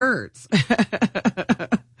words.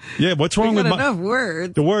 Yeah, what's wrong with enough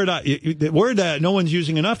words? The word no one's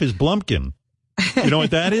using enough is blumpkin. You know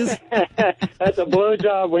what that is? That's a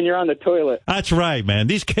blowjob when you're on the toilet. That's right, man.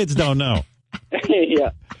 These kids don't know.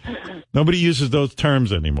 Yeah. Nobody uses those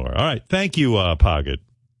terms anymore. All right. Thank you, Poggett.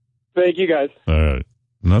 Thank you, guys. All right.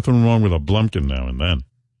 Nothing wrong with a blumpkin now and then.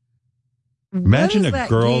 Imagine what is that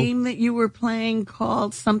game that you were playing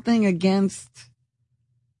called something against?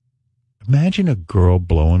 Imagine a girl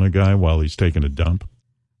blowing a guy while he's taking a dump.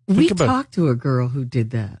 We talked to a girl who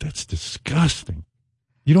did that. That's disgusting.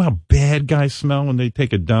 You know how bad guys smell when they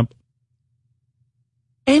take a dump?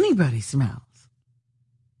 Anybody smells.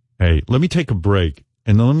 Hey, let me take a break.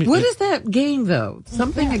 And then What is that game, though?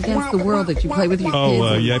 Something against the world that you play with your kids?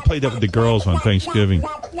 Oh, yeah, I played that with the girls on Thanksgiving.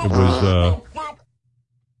 It was,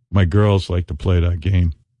 my girls like to play that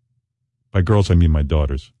game. By girls, I mean my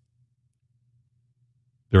daughters.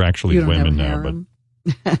 They're actually women now, but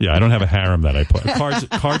yeah, I don't have a harem that I play.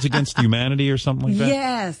 Cards Against Humanity or something like that?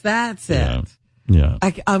 Yes, that's it. Yeah.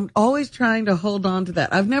 I'm always trying to hold on to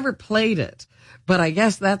that. I've never played it, but I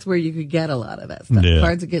guess that's where you could get a lot of that stuff. Yeah.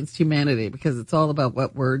 Cards Against Humanity, because it's all about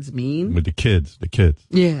what words mean. With the kids.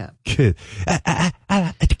 Yeah. Kids. I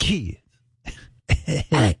like the kids. I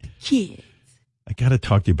like the kids. I got to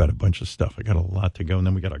talk to you about a bunch of stuff. I got a lot to go, and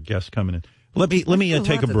then we got our guests coming in. Let me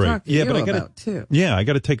take a break. Yeah, but I got to. Yeah, I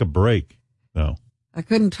got to take a break. No, I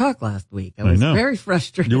couldn't talk last week. I was very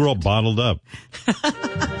frustrated. You were all bottled up.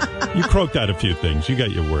 You croaked out a few things. You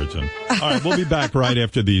got your words in. All right, we'll be back right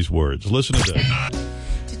after these words. Listen to this.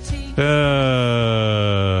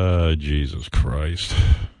 Jesus Christ.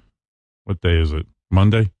 What day is it?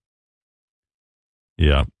 Monday?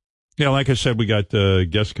 Yeah. Yeah, like I said, we got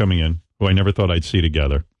guests coming in who I never thought I'd see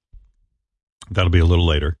together. That'll be a little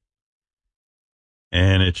later.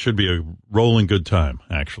 And it should be a rolling good time,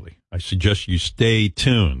 actually. I suggest you stay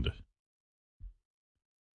tuned.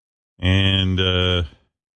 And I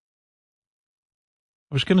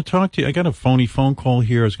was going to talk to you. I got a phony phone call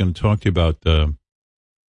here. I was going to talk to you about...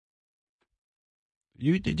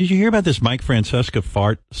 Did you hear about this Mike Francesca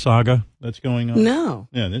fart saga that's going on? No.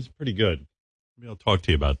 Yeah, that's pretty good. Maybe I'll talk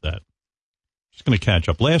to you about that. Just going to catch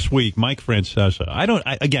up. Last week, Mike Francesa. I don't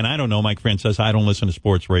know Mike Francesa. I don't listen to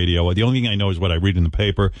sports radio. The only thing I know is what I read in the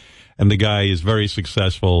paper. And the guy is very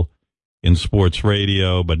successful in sports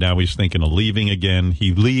radio, but now he's thinking of leaving again.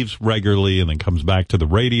 He leaves regularly and then comes back to the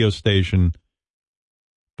radio station.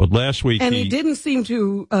 But last week, he didn't seem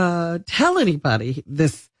to tell anybody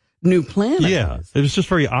this new plan. Yeah, it was just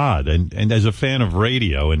very odd. And as a fan of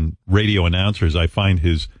radio and radio announcers, I find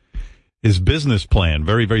his business plan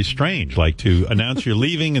very, very strange, like to announce you're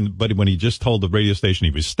leaving, but when he just told the radio station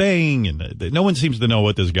he was staying, and no one seems to know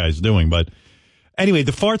what this guy's doing. But anyway,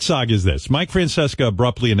 the fart saga is this. Mike Francesca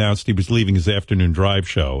abruptly announced he was leaving his afternoon drive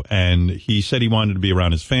show, and he said he wanted to be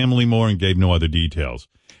around his family more and gave no other details.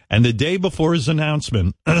 And the day before his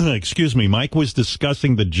announcement, Mike was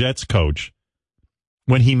discussing the Jets coach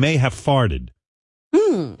when he may have farted.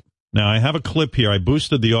 Now, I have a clip here. I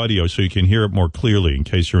boosted the audio so you can hear it more clearly in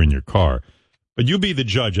case you're in your car. But you be the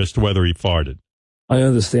judge as to whether he farted. I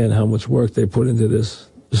understand how much work they put into this,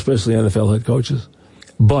 especially NFL head coaches.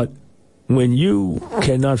 But when you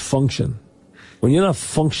cannot function, when you're not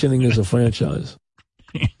functioning as a franchise.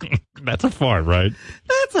 That's a fart, right?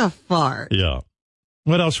 That's a fart. Yeah.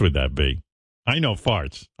 What else would that be? I know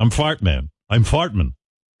farts. I'm fart man. I'm fartman.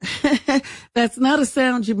 That's not a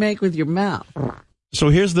sound you make with your mouth. So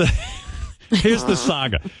here's the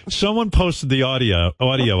saga. Someone posted the audio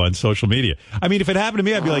on social media. I mean, if it happened to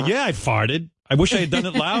me, I'd be like, yeah, I farted. I wish I had done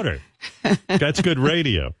it louder. That's good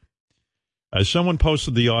radio. Someone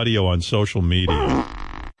posted the audio on social media,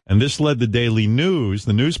 and this led the Daily News,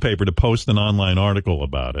 the newspaper, to post an online article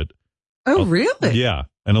about it. Oh, really? Yeah.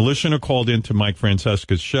 And a listener called into Mike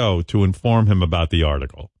Francesca's show to inform him about the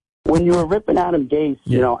article. When you were ripping Adam Gase,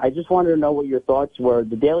 I just wanted to know what your thoughts were.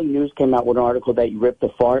 The Daily News came out with an article that you ripped a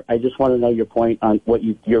fart. I just want to know your point on what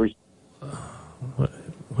your... What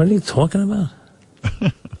are you talking about?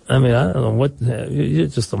 I mean, I don't know what... You're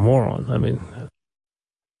just a moron. I mean...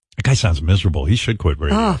 That guy sounds miserable. He should quit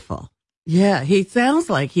radio. Awful. Yeah, he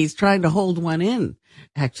sounds like he's trying to hold one in,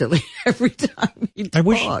 actually, every time he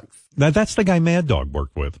talks. That's the guy Mad Dog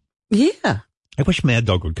worked with. Yeah. I wish Mad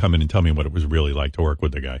Dog would come in and tell me what it was really like to work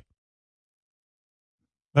with the guy.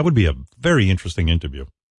 That would be a very interesting interview.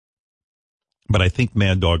 But I think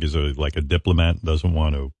Mad Dog is like a diplomat, doesn't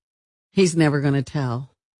want to. He's never going to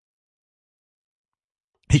tell.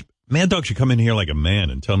 Mad Dog should come in here like a man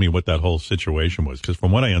and tell me what that whole situation was, because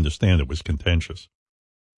from what I understand, it was contentious.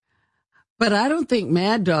 But I don't think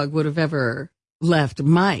Mad Dog would have ever left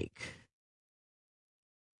Mike.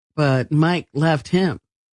 but Mike left him.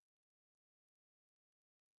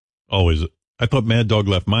 Oh, is it? I thought Mad Dog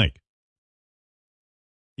left Mike.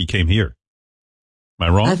 He came here. Am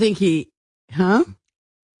I wrong? I think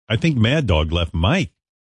I think Mad Dog left Mike.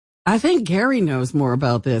 I think Gary knows more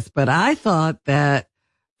about this, but I thought that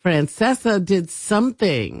Francesa did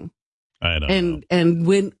something. I don't know. And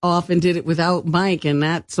went off and did it without Mike, and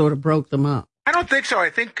that sort of broke them up. I don't think so. I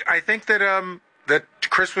think that that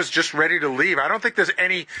Chris was just ready to leave. I don't think there's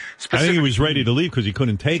any specific. I think he was ready to leave because he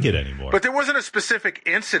couldn't take it anymore. But there wasn't a specific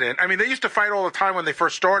incident. I mean, they used to fight all the time when they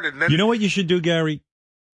first started. And then you know what you should do, Gary?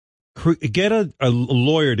 Get a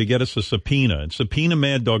lawyer to get us a subpoena and subpoena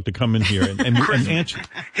Mad Dog to come in here and answer.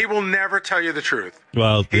 He will never tell you the truth.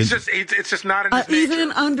 Well, it's just not in his nature.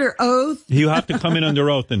 Even under oath? He'll have to come in under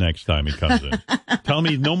oath the next time he comes in. Tell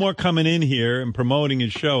me no more coming in here and promoting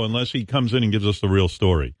his show unless he comes in and gives us the real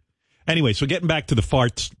story. Anyway, so getting back to the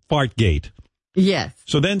fart gate. Yes.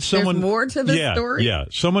 So then someone. There's more to this story? Yeah.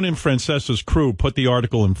 Someone in Francesa's crew put the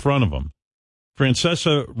article in front of him.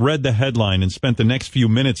 Francesa read the headline and spent the next few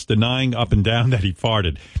minutes denying up and down that he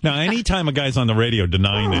farted. Now, anytime a guy's on the radio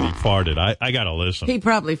denying that he farted, I got to listen. He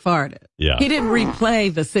probably farted. Yeah. He didn't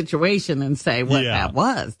replay the situation and say what that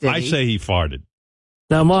was, did he? I say he farted.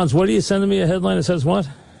 Now, Mons, what are you sending me a headline that says what?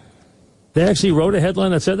 They actually wrote a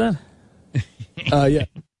headline that said that? Yeah.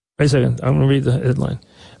 Wait a second. I'm going to read the headline.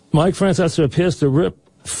 Mike Francesa appears to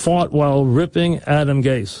fart while ripping Adam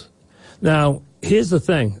Gase. Now, here's the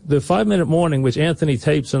thing. The 5-minute morning, which Anthony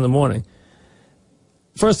tapes in the morning,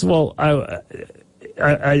 first of all,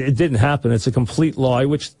 it didn't happen. It's a complete lie,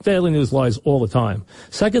 which Daily News lies all the time.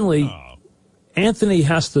 Secondly, Anthony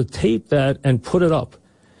has to tape that and put it up.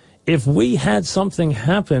 If we had something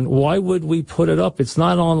happen, why would we put it up? It's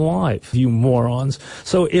not on live, you morons.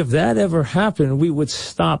 So if that ever happened, we would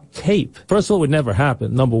stop tape. First of all, it would never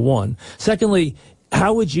happen, number one. Secondly,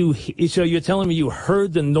 how would you, so you're telling me you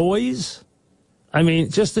heard the noise? I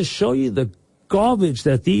mean, just to show you the garbage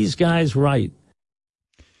that these guys write.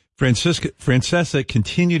 Francesa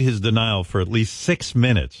continued his denial for at least 6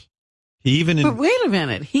 minutes. But wait a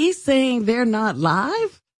minute. He's saying they're not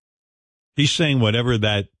live? He's saying whatever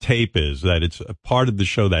that tape is, that it's a part of the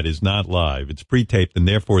show that is not live. It's pre-taped, and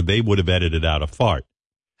therefore they would have edited out a fart.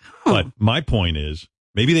 But my point is,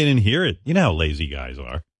 maybe they didn't hear it. You know how lazy guys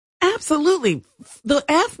are. Absolutely. The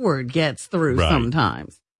F word gets through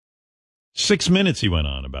sometimes. 6 minutes he went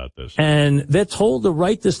on about this. And they're told to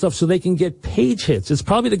write this stuff so they can get page hits. It's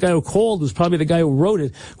probably the guy who called, who's probably the guy who wrote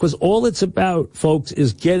it, because all it's about, folks,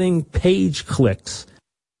 is getting page clicks.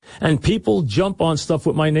 And people jump on stuff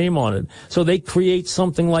with my name on it. So they create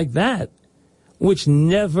something like that, which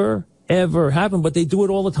never, ever happened, but they do it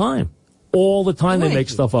all the time. All the time they make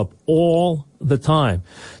stuff up. All the time.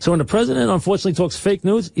 So when the president, unfortunately, talks fake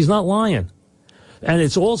news, he's not lying. And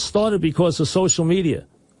it's all started because of social media.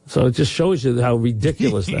 So it just shows you how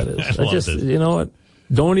ridiculous that is. You know what?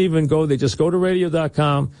 Don't even go there. Just go to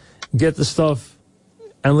radio.com, get the stuff,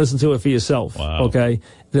 and listen to it for yourself. Wow. Okay?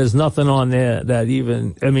 There's nothing on there that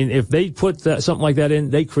even, I mean, if they put something like that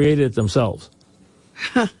in, they created it themselves.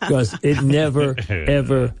 Because it never,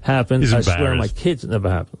 ever happened. I swear my kids, it never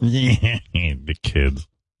happened. The kids.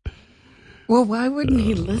 Well, why wouldn't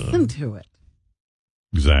he listen to it?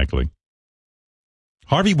 Exactly.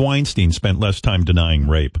 Harvey Weinstein spent less time denying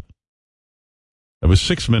rape. It was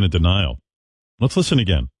 6-minute denial. Let's listen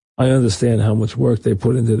again. I understand how much work they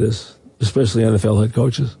put into this, especially NFL head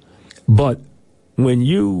coaches. But when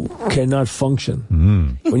you cannot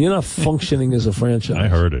function, when you're not functioning as a franchise. I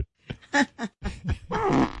heard it.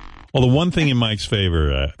 Well, the one thing in Mike's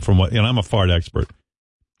favor, from what, I'm a fart expert,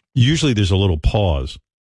 usually there's a little pause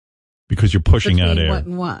because you're pushing out air. What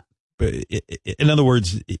and what? In other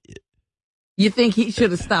words, you think he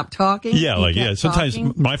should have stopped talking? Yeah, sometimes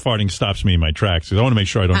my farting stops me in my tracks because I want to make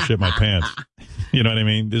sure I don't shit my pants. You know what I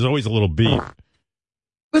mean? There's always a little beep.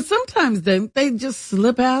 But sometimes they just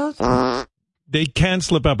slip out. They can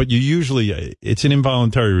slip out, but you usually, it's an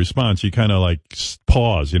involuntary response. You kind of like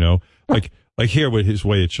pause, like here with his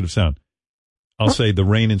way it should have sounded. I'll say the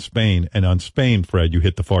rain in Spain, and on Spain, Fred, you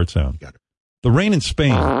hit the fart sound. Got it. The rain in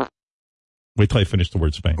Spain, wait till I finish the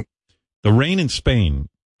word Spain. The rain in Spain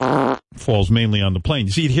falls mainly on the plane.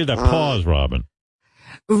 You see, you'd hear that pause, Robin.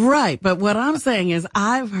 Right, but what I'm saying is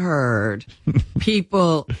I've heard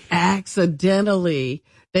people accidentally,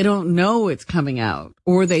 they don't know it's coming out,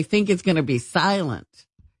 or they think it's going to be silent.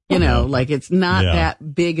 Like it's not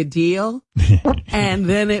that big a deal. And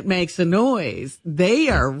then it makes a noise. They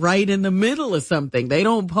are right in the middle of something. They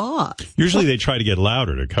don't pause. Usually they try to get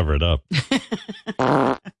louder to cover it up.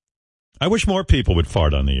 I wish more people would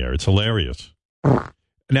fart on the air. It's hilarious.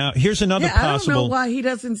 Now, here's another Yeah, I don't possible. know why he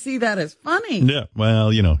doesn't see that as funny. Yeah,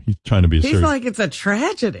 well, you know, he's trying to be a He's serious. like it's a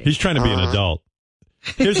tragedy. He's trying to be an adult.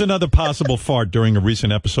 Here's another possible fart during a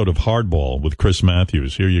recent episode of Hardball with Chris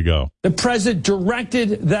Matthews. Here you go. The president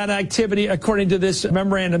directed that activity according to this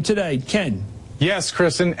memorandum today. Ken. Yes,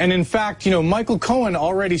 Chris, and in fact, you know, Michael Cohen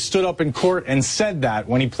already stood up in court and said that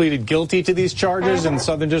when he pleaded guilty to these charges in the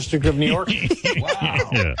Southern District of New York. Wow.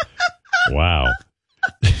 Yeah. Wow.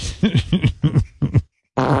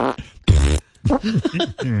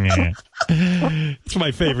 It's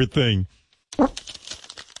my favorite thing.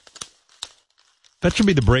 That should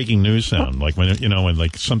be the breaking news sound, like when, you know, when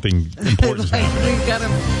like something important like happening. we've got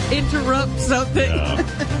to interrupt something.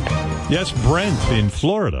 Yes, Brent in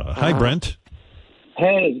Florida. Hi, Brent.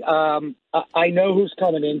 Hey, I know who's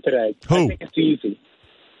coming in today. Who? I think it's easy.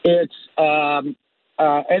 It's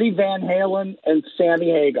Eddie Van Halen and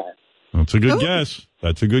Sammy Hagar. That's a good guess.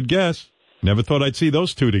 That's a good guess. Never thought I'd see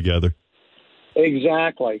those two together.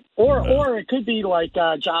 Exactly. Or it could be like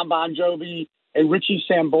John Bon Jovi and Richie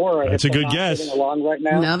Sambora. That's if a they're good not guess. getting along right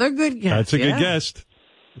now. Another good guess. That's a good guess.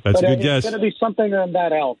 That's But a good guess. It's going to be something in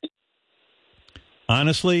that elk.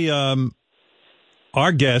 Honestly,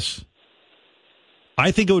 our guess,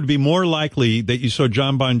 I think it would be more likely that you saw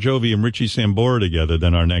John Bon Jovi and Richie Sambora together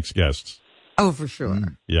than our next guests. Oh, for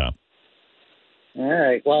sure. Yeah. All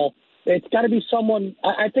right. Well, it's got to be someone.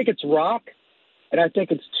 I think it's rock, and I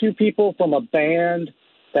think it's two people from a band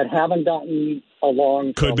that haven't gotten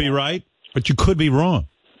along. Could be right, but you could be wrong.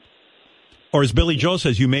 Or as Billy Joel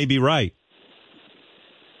says, you may be right.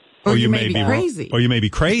 Or you may be crazy. Or you may be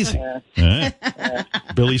crazy.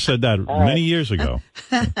 Billy said that many years ago.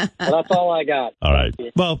 Well, that's all I got. All right.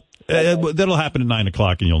 Well, that'll happen at 9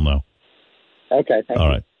 o'clock and you'll know. Okay. Thank All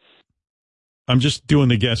you. right. I'm just doing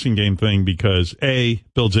the guessing game thing because A,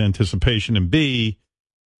 builds anticipation, and B,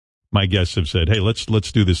 my guests have said, hey, let's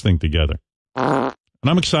do this thing together. And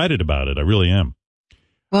I'm excited about it. I really am.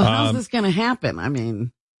 Well, how's this going to happen? I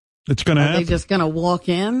mean, it's going to are happen. they just going to walk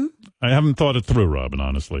in? I haven't thought it through, Robin,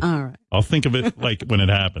 honestly. All right. I'll think of it like when it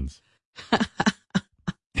happens.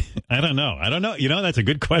 I don't know. You know, that's a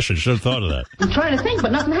good question. Should have thought of that. I'm trying to think,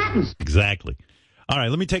 but nothing happens. Exactly. All right,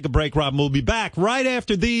 let me take a break, Robin. We'll be back right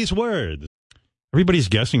after these words. Everybody's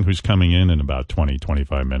guessing who's coming in about 20,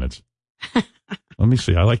 25 minutes. Let me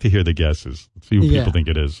see. I like to hear the guesses. Let's see who people think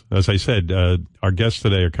it is. As I said, our guests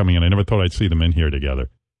today are coming in. I never thought I'd see them in here together.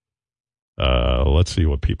 Let's see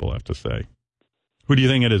what people have to say. Who do you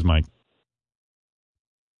think it is, Mike?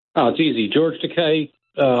 Oh, it's easy. George Takei,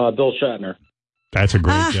 Bill Shatner. That's a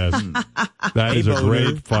great guess. That is a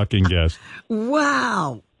great fucking guess.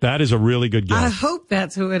 Wow. That is a really good guess. I hope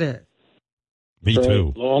that's who it is. Me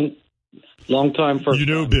too. Long time first. You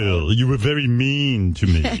know, Bill, you were very mean to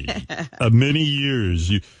me. Many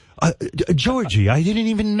years. Georgie, I didn't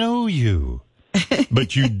even know you.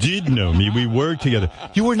 But you did know me. We worked together.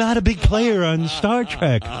 You were not a big player on Star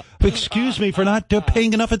Trek. Excuse me for not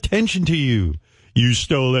paying enough attention to you. You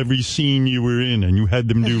stole every scene you were in, and you had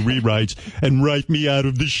them do rewrites and write me out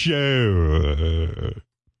of the show.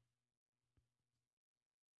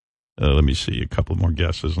 Let me see a couple more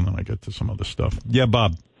guesses, and then I get to some other stuff. Yeah,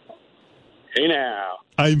 Bob. Hey, now.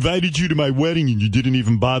 I invited you to my wedding, and you didn't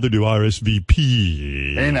even bother to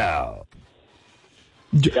RSVP. Hey, now.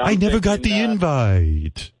 I never got the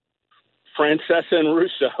invite. Francesa and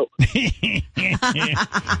Russo.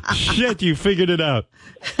 Shit, you figured it out.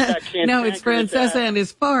 No, it's Francesa and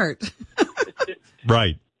his fart.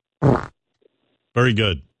 Right. Very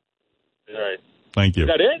good. All right. Thank you. Is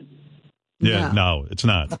that it? Yeah, no, it's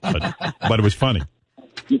not. But it was funny.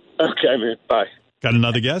 Okay, man. Bye. Got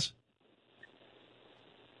another guess?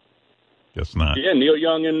 Guess not. Yeah, Neil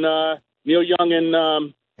Young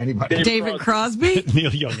and Anybody? David Crosby?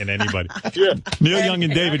 Neil Young and anybody. Yeah. Neil Young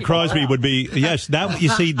and David Crosby would be, yes, that, you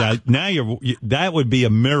see, that now that would be a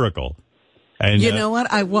miracle. And you know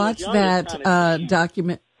what? I watched that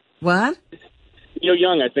document. What? Neil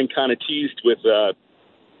Young, I think, kind of teased with, I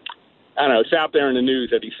don't know, it's out there in the news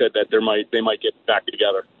that he said that they might get back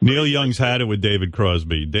together. Neil Young's had it with David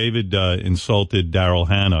Crosby. David insulted Daryl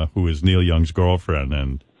Hannah, who is Neil Young's girlfriend,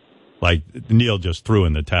 and like Neil just threw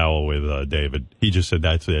in the towel with David. He just said,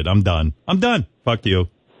 "That's it. I'm done. Fuck you."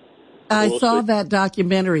 I saw that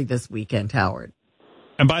documentary this weekend, Howard.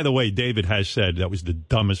 And by the way, David has said that was the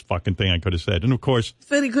dumbest fucking thing I could have said. And of course,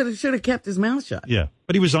 said he should have kept his mouth shut. Yeah,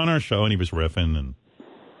 but he was on our show and he was riffing.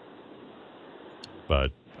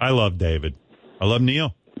 But I love David. I love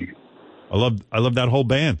Neil. I love that whole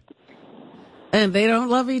band. And they don't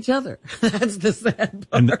love each other. That's the sad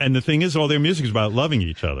part. And the thing is, all their music is about loving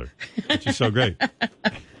each other, which is so great.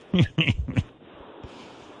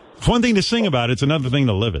 It's one thing to sing about it. It's another thing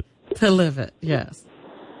to live it. To live it, yes.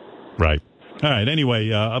 Right. All right.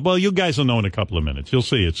 Anyway, well, you guys will know in a couple of minutes. You'll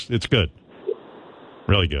see. It's good.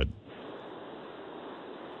 Really good.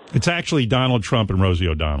 It's actually Donald Trump and Rosie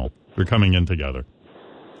O'Donnell. They're coming in together.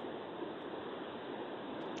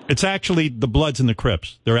 It's actually the Bloods and the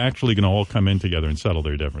Crips. They're actually going to all come in together and settle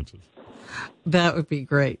their differences. That would be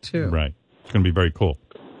great, too. Right. It's going to be very cool.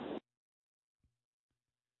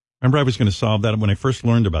 Remember I was going to solve that when I first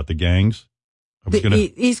learned about the gangs? I was going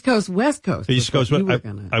to East Coast, West Coast. East Coast.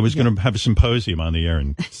 I was going to have a symposium on the air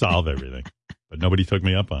and solve everything, but nobody took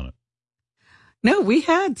me up on it. No, we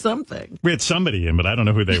had something. We had somebody in, but I don't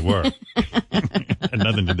know who they were. Had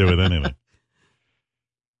nothing to do with anything.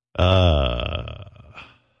 I'll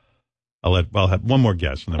have one more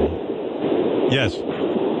guess. And then yes.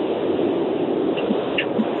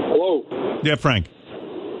 Hello. Yeah, Frank.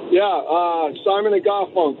 Yeah, Simon and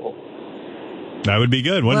Garfunkel. That would be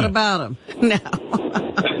good, wouldn't What about him? No.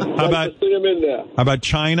 How about see him in there? How about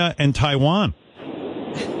China and Taiwan?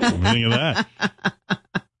 What do you think of that?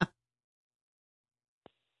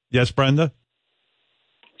 Yes, Brenda?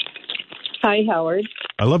 Hi, Howard.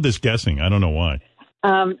 I love this guessing. I don't know why.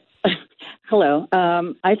 Hello.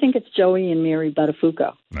 I think it's Joey and Mary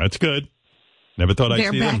Buttafuoco. That's good. Never thought I'd see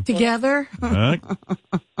them. They're back together?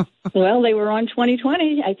 Well, they were on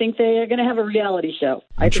 2020. I think they are going to have a reality show.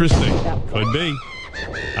 Interesting. Could be.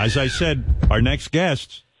 As I said, our next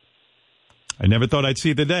guests, I never thought I'd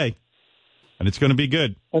see the day. And it's going to be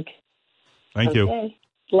good. Okay. Thank you.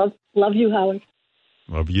 Love you, Howard.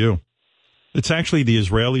 Love you. It's actually the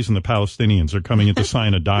Israelis and the Palestinians are coming in to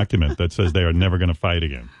sign a document that says they are never going to fight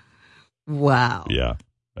again. Wow. Yeah.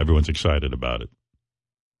 Everyone's excited about it.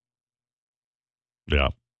 Yeah.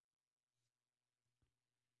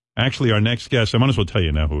 Actually, our next guest, I might as well tell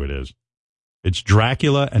you now who it is. It's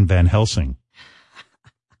Dracula and Van Helsing.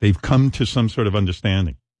 They've come to some sort of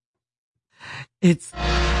understanding. It's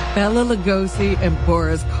Bela Lugosi and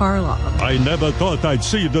Boris Karloff. I never thought I'd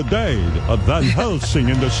see the day of Van Helsing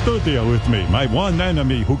in the studio with me, my one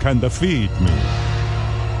enemy who can defeat me.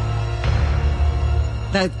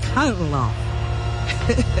 That's Karloff.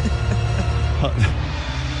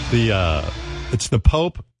 It's the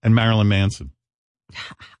Pope and Marilyn Manson.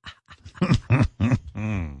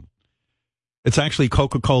 It's actually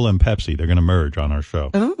Coca-Cola and Pepsi. They're going to merge on our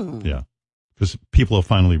show. Oh. Yeah. Because people will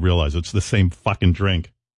finally realize it's the same fucking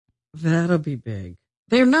drink. That'll be big.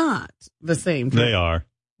 They're not the same drink. They are.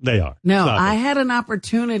 They are. No, Stop I it. had an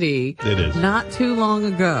opportunity It is. not too long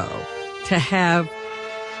ago to have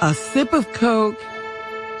a sip of Coke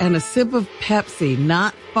and a sip of Pepsi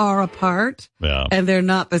not far apart. Yeah. And they're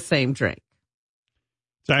not the same drink.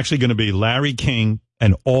 It's actually going to be Larry King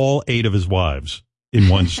and all 8 of his wives in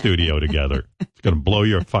one studio together. It's going to blow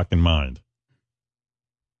your fucking mind.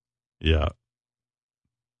 Yeah.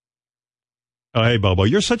 Oh, hey, Bobo.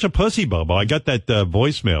 You're such a pussy, Bobo. I got that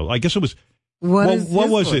voicemail. I guess it was... What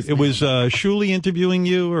was it? It was Shuli interviewing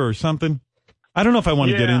you or something? I don't know if I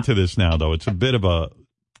want to get into this now, though. It's a bit of a...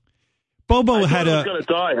 Bobo had a... I was going to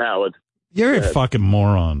die, Howard. You're a fucking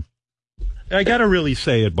moron. I got to really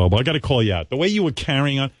say it, Bobo. I got to call you out. The way you were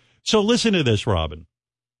carrying on. So listen to this, Robin.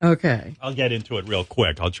 Okay. I'll get into it real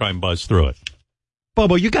quick. I'll try and buzz through it.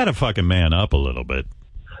 Bobo, you got to fucking man up a little bit.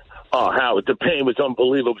 Oh, Howard, the pain was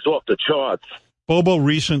unbelievable. It was off the charts. Bobo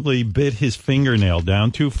recently bit his fingernail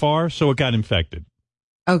down too far, so it got infected.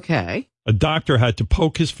 Okay. A doctor had to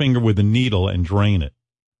poke his finger with a needle and drain it.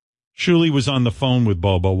 Shuli was on the phone with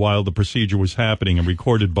Bobo while the procedure was happening and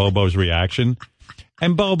recorded Bobo's reaction.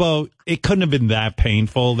 And Bobo, it couldn't have been that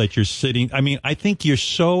painful that you're sitting. I mean, I think you're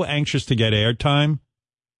so anxious to get airtime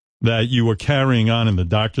that you were carrying on in the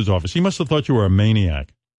doctor's office. He must have thought you were a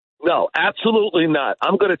maniac. No, absolutely not.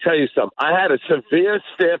 I'm going to tell you something. I had a severe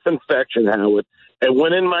staph infection, Howard. It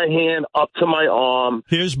went in my hand up to my arm.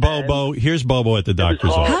 Here's Bobo. Here's Bobo at the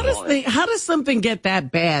doctor's office. How does something get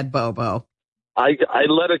that bad, Bobo? I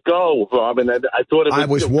let it go, Robin. I thought it was. I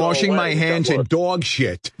was washing my hands in dog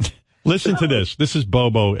shit. Listen to this. This is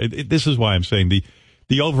Bobo. This is why I'm saying the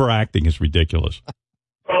overacting is ridiculous.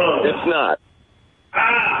 It's not.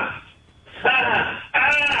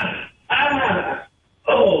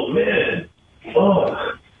 Oh, man. Oh,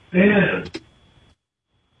 man.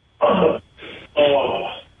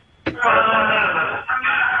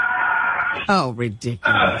 Oh,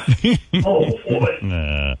 ridiculous. Oh, boy.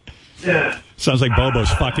 Nah. Yeah. Sounds like Bobo's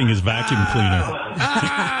fucking his vacuum cleaner.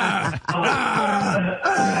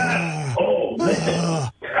 Oh, man.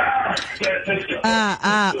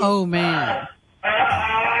 Oh, man.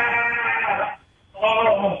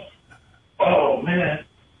 Oh, man.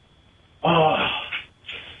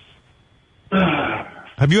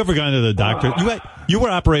 Have you ever gone to the doctor? You were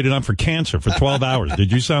operated on for cancer for 12 hours.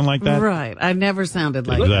 Did you sound like that? Right. I never sounded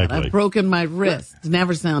like that. Exactly. I've broken my wrist.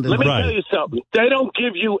 Never sounded Let like me that. tell you something. They don't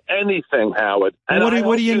give you anything, Howard. And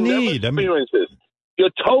What do you never need? I mean, experience this.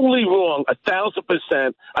 You're totally wrong,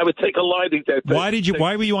 1,000%. I would take a lie detector.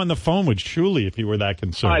 Why were you on the phone with Shuli if you were that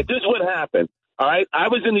concerned? All right, this is what happened. All right, I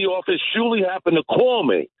was in the office. Shuli happened to call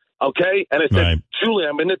me. Okay, and I said, Right. Shuli,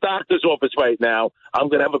 I'm in the doctor's office right now. I'm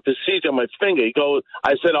going to have a procedure on my finger.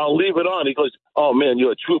 I said, I'll leave it on. He goes, oh, man,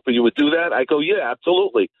 you're a trooper. You would do that? I go, yeah,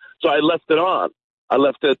 absolutely. So I left it on. I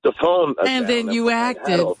left the phone. And then you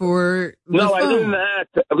acted for the No, phone. I didn't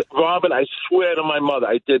act. Robin, I swear to my mother,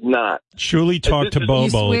 I did not. Shuli talked to You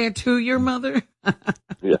Bobo. swear to your mother?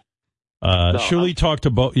 Yeah. Shuli talked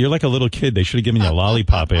to Bobo. You're like a little kid. They should have given you a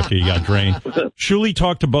lollipop after you got drained. Shuli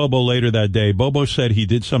talked to Bobo later that day. Bobo said he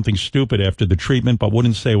did something stupid after the treatment, but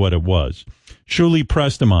wouldn't say what it was. Shuli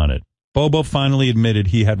pressed him on it. Bobo finally admitted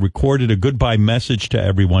he had recorded a goodbye message to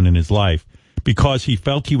everyone in his life because he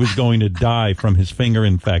felt he was going to die from his finger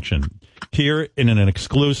infection. Here, in an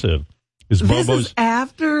exclusive, is This Bobo's... is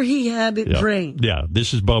after he had it drained. Yeah,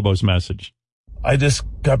 this is Bobo's message. I just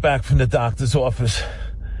got back from the doctor's office,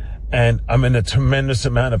 and I'm in a tremendous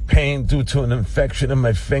amount of pain due to an infection in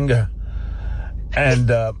my finger. And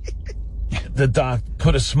the doc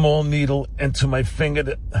put a small needle into my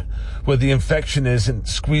finger where the infection is and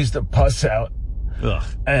squeezed the pus out. Ugh.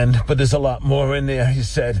 But there's a lot more in there, he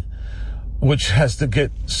said, which has to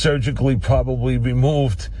get surgically probably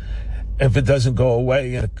removed if it doesn't go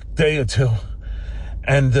away in a day or two.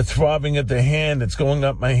 And the throbbing of the hand, it's going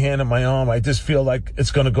up my hand and my arm. I just feel like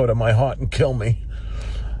it's going to go to my heart and kill me.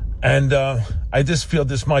 And I just feel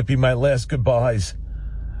this might be my last goodbyes.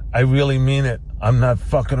 I really mean it. I'm not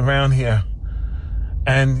fucking around here.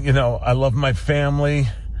 And, I love my family.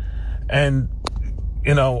 And,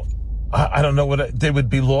 I don't know what they would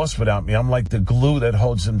be lost without me. I'm like the glue that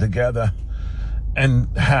holds them together.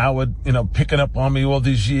 And Howard, picking up on me all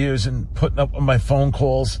these years and putting up with my phone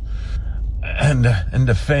calls. And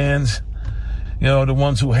the fans, the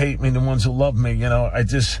ones who hate me, the ones who love me,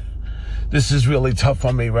 this is really tough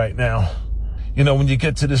on me right now. When you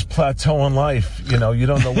get to this plateau in life, you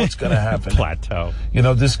don't know what's going to happen. Plateau.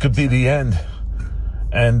 This could be the end.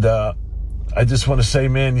 And I just want to say,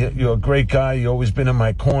 man, you're a great guy. You've always been in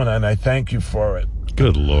my corner, and I thank you for it.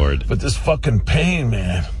 Good Lord. But this fucking pain,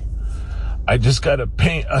 man. I just got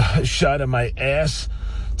a shot in my ass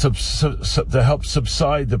to help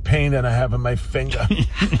subside the pain that I have in my finger.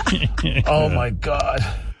 Oh, my God.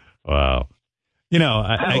 Wow.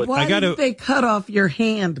 I Why got did they cut off your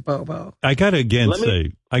hand, Bobo? I got to again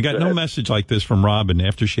say, I got no message like this from Robin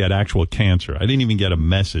after she had actual cancer. I didn't even get a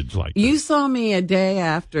message like You saw me a day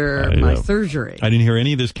after my surgery. I didn't hear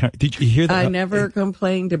any of this. Did you hear that? I never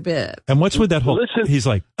complained a bit. And what's with that whole, he's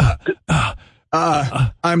like,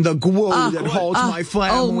 I'm the glue that holds my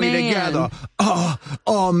family together.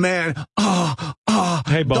 Oh, man.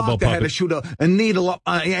 Hey, Bobo Doctor had to Puppet. shoot a needle up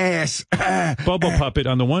my ass. Bobo Puppet,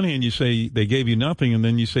 on the one hand, you say they gave you nothing, and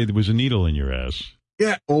then you say there was a needle in your ass.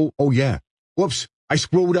 Yeah. Oh, yeah. Whoops. I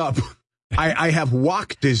screwed up. I have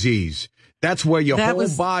rock disease. That's where your whole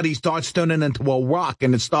body starts turning into a rock,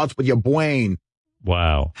 and it starts with your brain.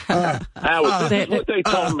 Wow. Howard, this is what they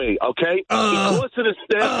told me, okay? Because of the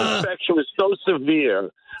staph infection was so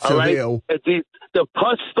severe, all right? The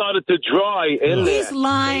pus started to dry in there. He's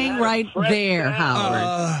lying right there,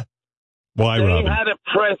 Howard. Why, They Robin? had to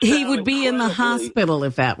press He down would be in the hospital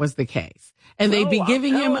if that was the case. And they'd be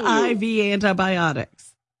giving him IV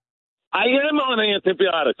antibiotics. I am on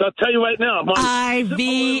antibiotics. I'll tell you right now. I'm on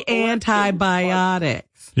IV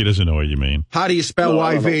antibiotics. He doesn't know what you mean. How do you spell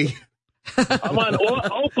IV? I'm on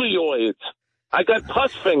opioids. I got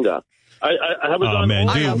pus finger. I was on. Man,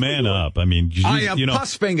 dude, man up. I mean, I have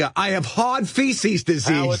pus finger. I have hard feces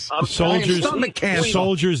disease.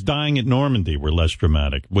 Soldiers dying at Normandy were less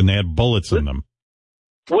dramatic when they had bullets in them.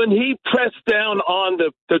 When he pressed down on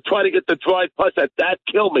to try to get the dried pus, that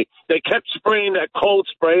killed me. They kept spraying that cold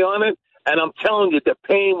spray on it, and I'm telling you, the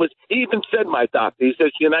pain was. He even said, my doctor, he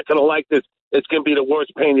says, you're not going to like this. It's going to be the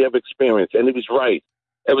worst pain you ever experienced, and he was right.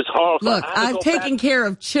 It was horrible. Look, I've taken care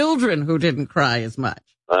of children who didn't cry as much.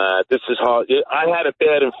 This is hard. I had a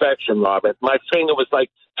bad infection, Robert. My finger was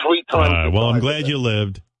like 3 times. Well, I'm glad you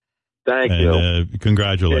lived. Thank you.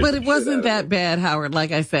 Congratulations. But it wasn't that bad, Howard.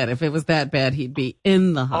 Like I said, if it was that bad, he'd be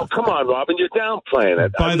in the hospital. Oh, come on, Robin. You're downplaying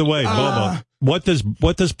it. By the way, Bobo, what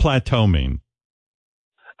does plateau mean?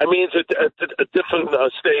 I mean, it's a different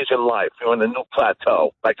stage in life. You're in a new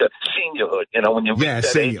plateau, like a seniorhood, when you reach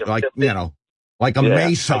that age of 50. like a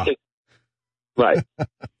mesa. Right.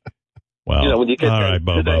 Well, You know, when you get all to right,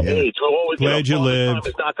 Bobo. that age, we're always, Glad you all the lived. time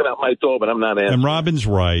it's knocking out my door, but I'm not answering. And Robin's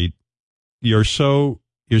right. You're so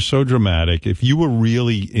dramatic. If you were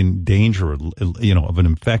really in danger, of an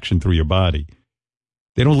infection through your body,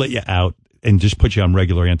 they don't let you out and just put you on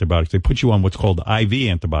regular antibiotics. They put you on what's called IV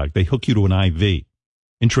antibiotic. They hook you to an IV,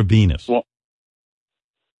 intravenous. Well,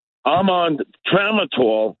 I'm on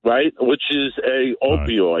Tramadol, right, which is a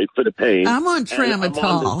opioid for the pain. I'm on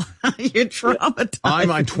Tramadol. You're Tramadol.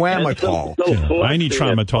 I'm on Tramadol. I need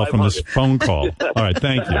Tramadol from this phone call. All right,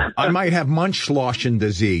 thank you. I might have Munchausen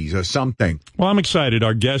disease or something. Well, I'm excited.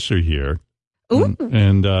 Our guests are here. Ooh.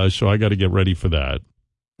 And so I got to get ready for that.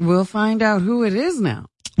 We'll find out who it is now.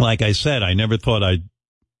 Like I said, I never thought I'd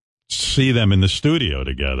see them in the studio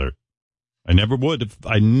together. I never would.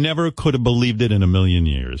 I never could have believed it in a million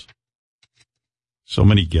years. So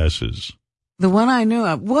many guesses. The one I knew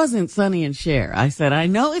of wasn't Sonny and Cher. I said, I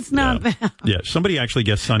know it's not them. Yeah, somebody actually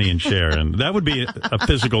guessed Sonny and Cher, and that would be a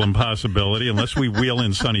physical impossibility unless we wheel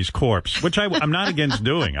in Sonny's corpse, which I'm not against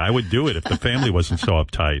doing. I would do it if the family wasn't so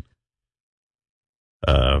uptight.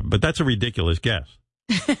 But that's a ridiculous guess.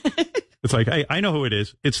 It's like, hey, I know who it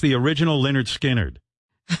is. It's the original Lynyrd Skynyrd.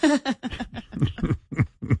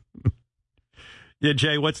 Yeah,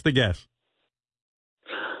 Jay, what's the guess?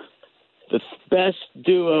 The best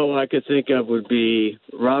duo I could think of would be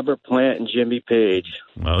Robert Plant and Jimmy Page.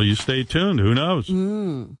 Well, you stay tuned. Who knows?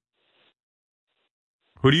 Mm.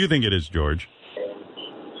 Who do you think it is, George?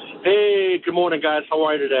 Hey, good morning, guys. How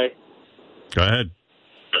are you today? Go ahead.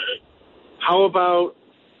 How about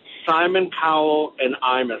Simon Cowell and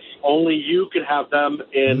Imus? Only you could have them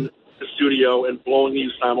in the studio and blowing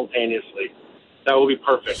you simultaneously. That would be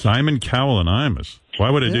perfect. Simon Cowell and Imus. Why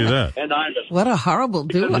would I do that? And Imus. What a horrible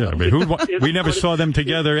duo. Yeah, I mean, we never saw them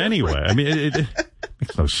together anyway. I mean, it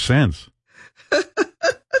makes no sense. What's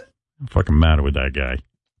the fucking matter with that guy?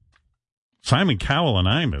 Simon Cowell and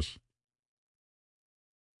Imus.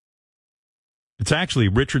 It's actually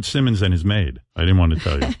Richard Simmons and his maid. I didn't want to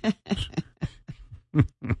tell you.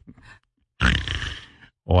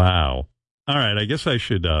 Wow. All right. I guess I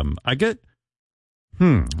should, I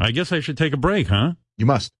guess I should take a break, huh? You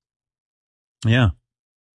must. Yeah.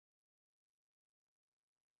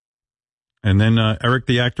 And then Eric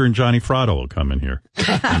the actor and Johnny Fratto will come in here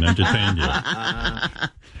and entertain you.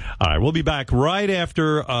 All right. We'll be back right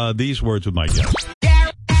after these words with my guest.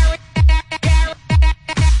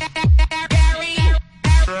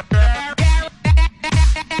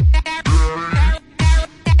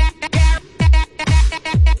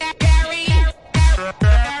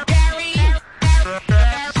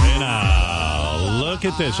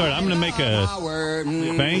 Look at this. All right, I'm going to make a...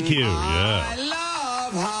 Thank you. Yeah.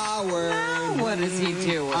 What is he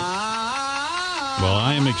doing? Well,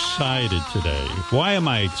 I am excited today. Why am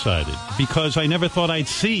I excited? Because I never thought I'd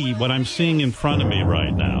see what I'm seeing in front of me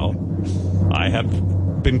right now. I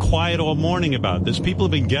have been quiet all morning about this. People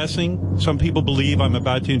have been guessing. Some people believe I'm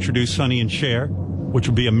about to introduce Sonny and Cher, which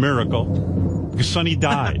would be a miracle, because Sonny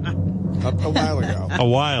died. A while ago. A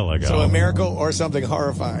while ago. So a miracle or something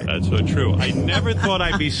horrifying. That's so true. I never thought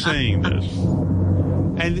I'd be saying this.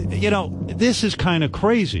 And, this is kind of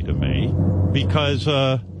crazy to me because,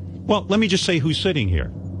 well, let me just say who's sitting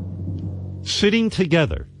here. Sitting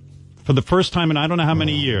together for the first time in I don't know how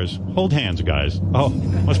many years. Hold hands, guys. Oh,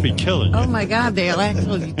 must be killing you. Oh, my God. They'll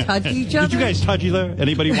actually touch each other? Did you guys touch each other?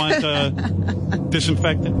 Anybody want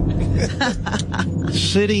disinfectant?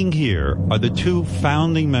 Sitting here are the two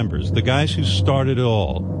founding members, the guys who started it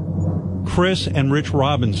all. Chris and Rich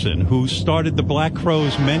Robinson, who started the Black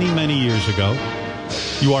Crowes many, many years ago.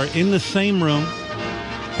 You are in the same room,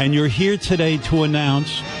 and you're here today to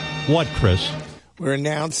announce what, Chris? We're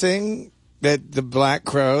announcing that the Black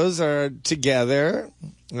Crowes are together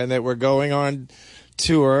and that we're going on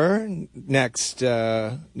tour next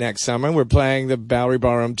summer. We're playing the Bowery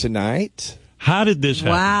Ballroom tonight. How did this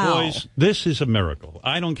happen? Wow. Boys, this is a miracle.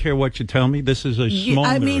 I don't care what you tell me. This is a small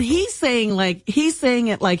miracle. mean, he's saying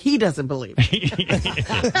it like he doesn't believe it.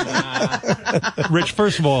 Rich,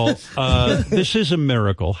 first of all, this is a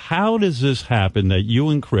miracle. How does this happen that you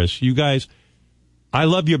and Chris, you guys, I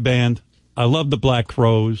love your band. I love the Black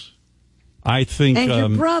Crowes. I think... And your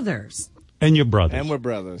brothers. And your brothers. And we're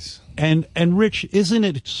brothers. And Rich, isn't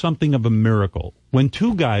it something of a miracle when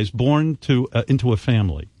two guys born into a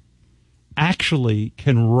family actually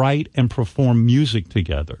can write and perform music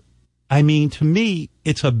together? I mean, to me,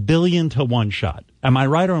 it's 1 billion to 1 shot. Am I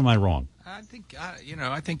right or am I wrong? I think,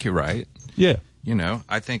 I think you're right. Yeah.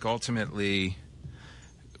 I think ultimately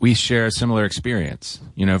we share a similar experience,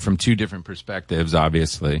 from two different perspectives,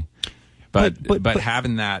 obviously. But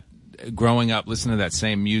having that growing up listening to that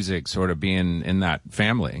same music, sort of being in that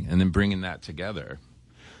family, and then bringing that together.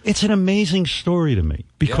 It's an amazing story to me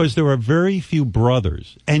because there are very few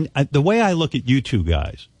brothers. And the way I look at you two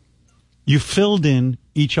guys, you filled in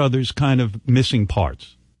each other's kind of missing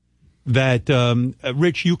parts. That,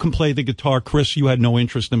 Rich, you can play the guitar. Chris, you had no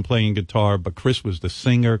interest in playing guitar, but Chris was the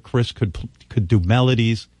singer. Chris could do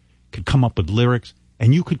melodies, could come up with lyrics,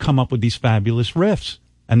 and you could come up with these fabulous riffs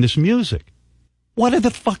and this music. What are the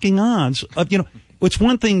fucking odds of, it's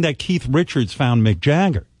one thing that Keith Richards found Mick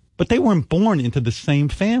Jagger. But they weren't born into the same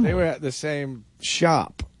family. They were at the same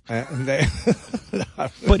shop. But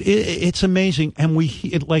it's amazing. And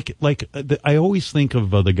I always think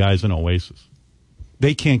of the guys in Oasis.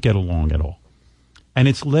 They can't get along at all. And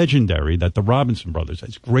it's legendary that the Robinson brothers,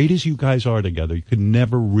 as great as you guys are together, you could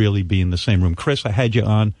never really be in the same room. Chris, I had you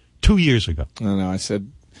on 2 years ago. No, you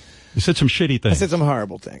said some shitty things. I said some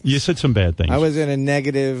horrible things. You said some bad things. I was in a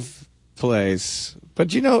negative place.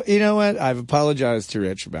 But you know what? I've apologized to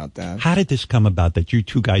Rich about that. How did this come about that you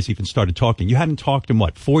two guys even started talking? You hadn't talked in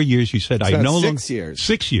 4 years? You said, I no longer 6 years.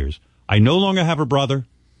 6 years. I no longer have a brother.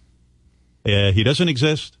 He doesn't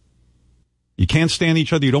exist. You can't stand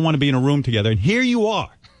each other. You don't want to be in a room together. And here you are,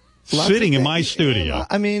 sitting in my studio.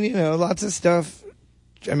 I mean, lots of stuff.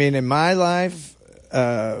 I mean, in my life,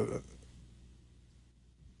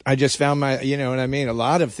 I just found you know what I mean? A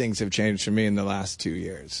lot of things have changed for me in the last 2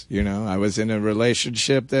 years. I was in a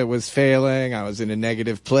relationship that was failing. I was in a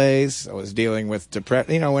negative place. I was dealing with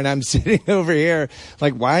depression. When I'm sitting over here,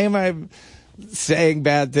 why am I saying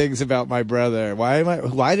bad things about my brother?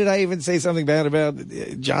 Why did I even say something bad about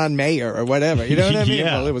John Mayer or whatever? You know what I mean?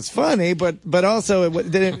 Yeah. Well, it was funny, but also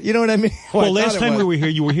it didn't, you know what I mean? Well, last time we were here,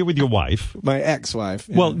 you were here with your wife. My ex-wife.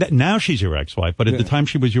 Yeah. Well, now she's your ex-wife, but at the time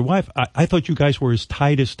she was your wife, I thought you guys were as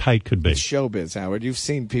tight could be. It's showbiz, Howard. You've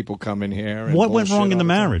seen people come in here. And what went wrong in the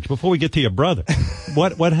marriage? Before we get to your brother,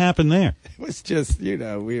 what happened there? It was just,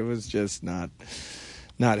 it was just not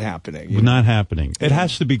happening. Not happening. It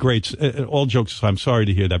has to be great. All jokes aside, I'm sorry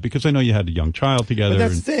to hear that because I know you had a young child together. But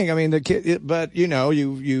that's the thing. I mean, the kid. But you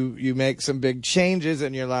make some big changes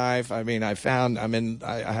in your life. I mean, I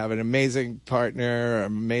have an amazing partner.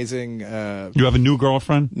 Amazing. You have a new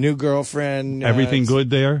girlfriend. New girlfriend. Everything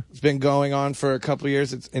good there? It's been going on for a couple of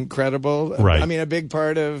years. It's incredible. Right. I mean, a big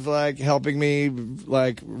part of helping me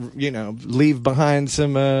leave behind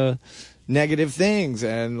some. Negative things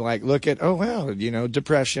and look at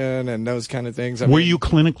depression and those kind of things. Were you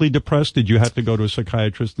clinically depressed? Did you have to go to a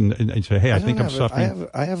psychiatrist and say, hey, I think I'm suffering?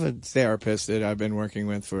 I have a therapist that I've been working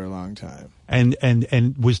with for a long time.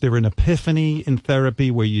 And was there an epiphany in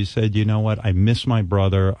therapy where you said, you know what, I miss my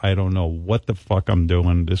brother. I don't know what the fuck I'm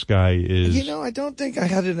doing. This guy is. I don't think I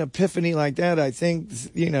had an epiphany like that. I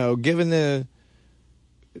think, given the.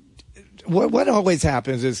 What always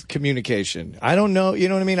happens is communication. I don't know, you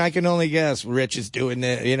know what I mean? I can only guess Rich is doing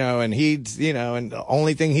it, and he's, and the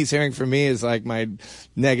only thing he's hearing from me is my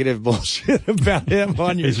negative bullshit about him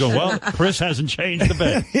on your show. Going, well, Chris hasn't changed the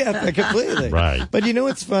bit. Yeah, completely. Right. But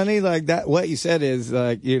it's funny, that, what you said is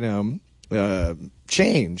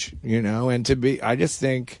change, and I just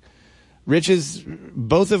think Rich's,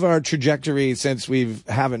 both of our trajectories since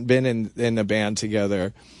haven't been in a band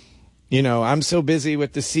together. I'm so busy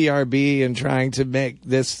with the CRB and trying to make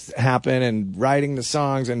this happen and writing the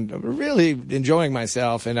songs and really enjoying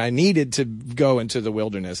myself. And I needed to go into the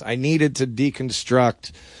wilderness. I needed to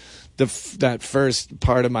deconstruct that first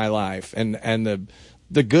part of my life and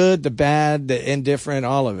the good, the bad, the indifferent,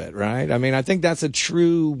 all of it. Right. I mean, I think that's a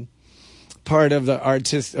true part of the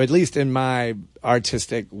artist, at least in my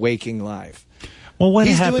artistic waking life. Well,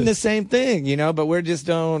 he's doing the same thing, but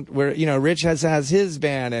Rich has his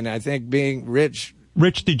band, and I think being Rich.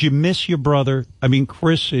 Rich, did you miss your brother? I mean,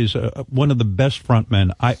 Chris is one of the best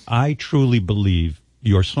frontmen. I truly believe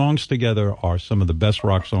your songs together are some of the best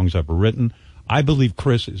rock songs ever written. I believe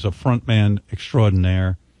Chris is a frontman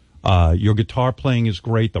extraordinaire. Your guitar playing is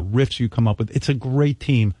great. The riffs you come up with, it's a great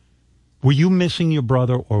team. Were you missing your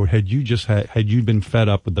brother, or had you been fed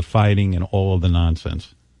up with the fighting and all of the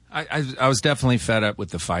nonsense? I was definitely fed up with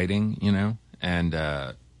the fighting, and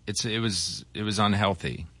it was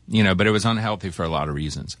unhealthy, but it was unhealthy for a lot of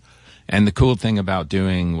reasons. And the cool thing about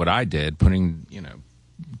doing what I did, putting,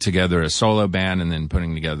 together a solo band and then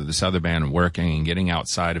putting together this other band and working and getting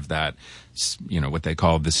outside of that, what they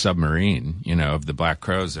call the submarine, of the Black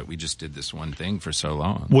Crowes, that we just did this one thing for so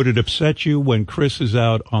long. Would it upset you when Chris is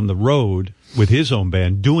out on the road with his own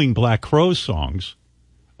band doing Black Crowes songs?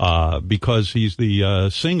 Because he's the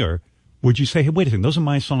singer, would you say, hey, wait a second, those are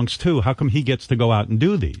my songs too. How come he gets to go out and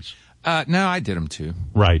do these? No, I did them too.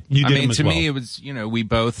 Right. You did I mean, them as to well. me, it was, we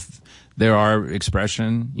both, they're our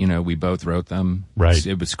expression, we both wrote them. Right.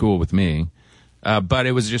 It was cool with me. But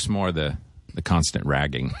it was just more the constant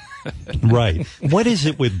ragging. Right. What is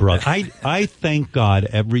it with brother? I thank God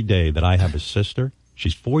every day that I have a sister.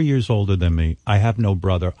 She's 4 years older than me. I have no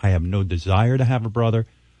brother. I have no desire to have a brother.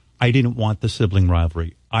 I didn't want the sibling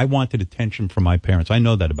rivalry. I wanted attention from my parents. I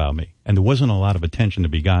know that about me. And there wasn't a lot of attention to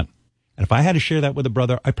be gotten. And if I had to share that with a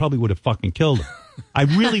brother, I probably would have fucking killed him. I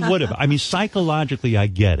really would have. I mean, psychologically, I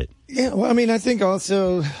get it. Yeah, well, I mean, I think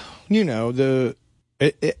also,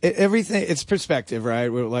 everything, it's perspective, right?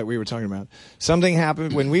 Like we were talking about. Something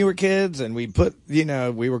happened when we were kids and we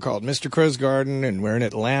we were called Mr. Crow's Garden and we're in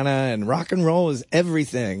Atlanta and rock and roll is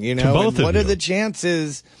everything, To both and what of are you. the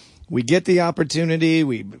chances we get the opportunity,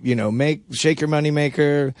 we, make Shake Your Money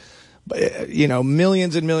Maker,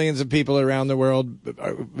 millions and millions of people around the world,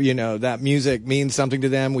 that music means something to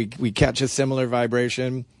them. We catch a similar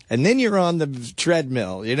vibration. And then you're on the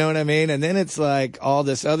treadmill, you know what I mean? And then it's like all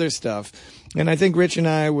this other stuff. And I think Rich and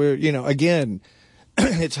I were, again,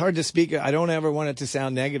 it's hard to speak. I don't ever want it to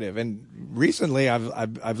sound negative. And recently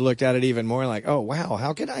I've looked at it even more like, oh, wow,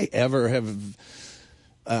 how could I ever have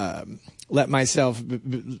let myself,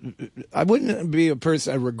 I wouldn't be a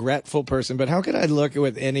regretful person, but how could I look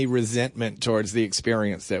with any resentment towards the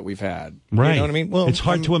experience that we've had? Right. You know what I mean? Well, it's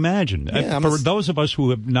hard to imagine. Yeah, For those of us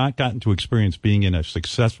who have not gotten to experience being in a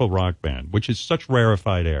successful rock band, which is such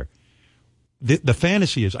rarefied air, the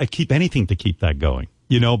fantasy is I keep anything to keep that going,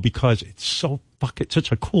 because it's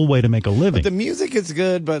such a cool way to make a living. But the music is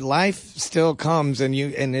good, but life still comes and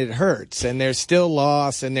it hurts and there's still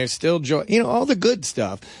loss and there's still joy, all the good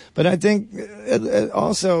stuff. But I think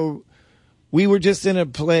also we were just in a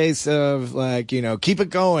place of like, keep it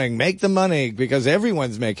going, make the money because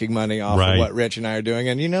everyone's making money off of what Rich and I are doing.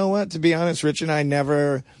 And you know what? To be honest, Rich and I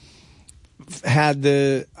never had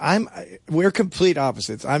we're complete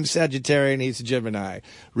opposites. I'm Sagittarian, he's Gemini.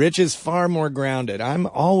 Rich is far more grounded. I'm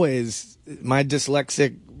always my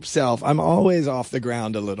dyslexic self. I'm always off the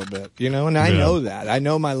ground a little bit, and I know that. I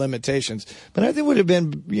know my limitations. But I think it would have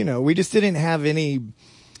been, we just didn't have any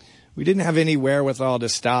wherewithal to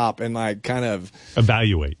stop and like kind of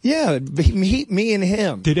evaluate. Yeah, me and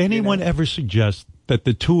him. Did anyone ever suggest that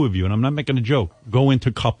the two of you, and I'm not making a joke, go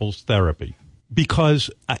into couples therapy? Because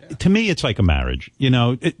to me, it's like a marriage.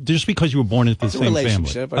 Just because you were born into the same family,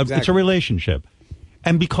 exactly. It's a relationship.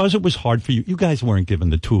 And because it was hard for you, you guys weren't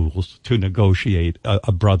given the tools to negotiate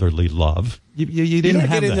a brotherly love. You didn't have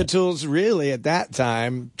that. You getting the tools really at that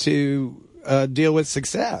time to deal with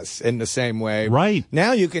success in the same way. Right.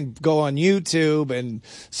 Now you can go on YouTube and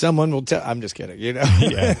someone will tell. I'm just kidding,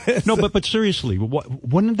 Yeah. No, but seriously,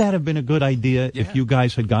 wouldn't that have been a good idea if you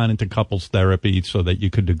guys had gone into couples therapy so that you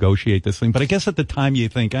could negotiate this thing? But I guess at the time you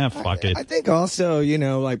think, fuck it. I think also,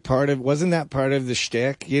 wasn't that part of the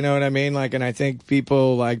shtick? You know what I mean? Like, and I think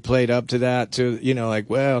people like played up to that to,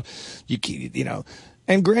 well,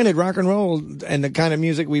 and granted, rock and roll and the kind of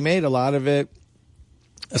music we made, a lot of it,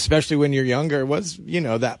 especially when you're younger, was,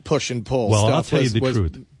 that push and pull Well, stuff. I'll tell you the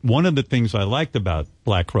truth. One of the things I liked about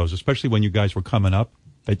Black Crowes, especially when you guys were coming up,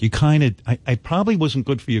 that you kind of, I probably wasn't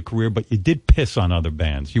good for your career, but you did piss on other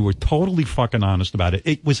bands. You were totally fucking honest about it.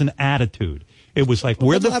 It was an attitude. It was like,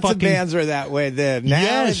 we're the lots fucking... of bands were that way then.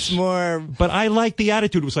 Now it's more... But I like the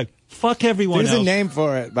attitude. It was like, fuck everyone else. There's a name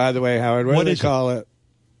for it, by the way, Howard. What do they call it?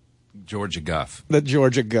 Georgia Guff. The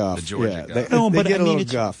Georgia Guff. The Georgia Guff. They get a little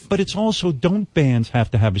guff. But it's also, don't bands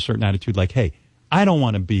have to have a certain attitude like, hey, I don't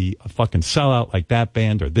want to be a fucking sellout like that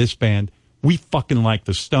band or this band. We fucking like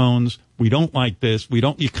the Stones. We don't like this.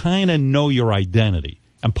 You kind of know your identity.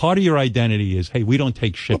 And part of your identity is, hey, we don't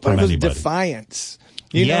take shit from anybody. Defiance.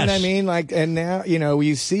 You know what I mean? Like, and now,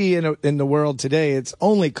 you see in the world today, it's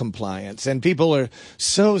only compliance and people are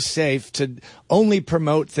so safe to only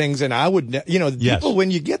promote things. And I would, people,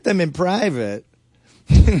 when you get them in private,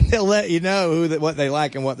 they'll let you know what they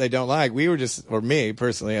like and what they don't like. We were just, or me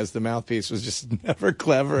personally, as the mouthpiece, was just never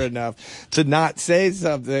clever enough to not say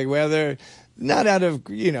something, whether not out of,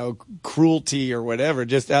 cruelty or whatever,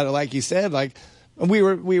 just out of, like you said, like we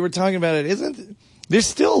were talking about it. There's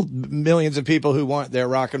still millions of people who want their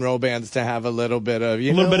rock and roll bands to have a little bit of,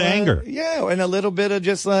 a little bit of anger. Yeah. And a little bit of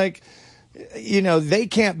just like, they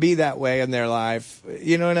can't be that way in their life.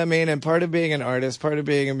 You know what I mean? And part of being an artist, part of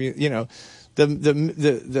being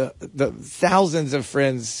the thousands of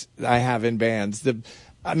friends I have in bands, at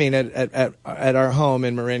our home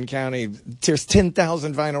in Marin County, there's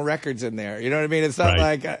 10,000 vinyl records in there. You know what I mean? It's not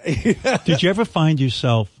like, Did you ever find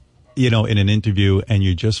yourself, in an interview and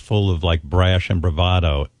you're just full of like brash and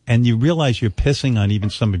bravado and you realize you're pissing on even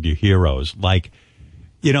some of your heroes? Like,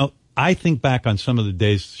 I think back on some of the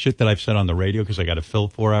days, shit that I've said on the radio because I got to fill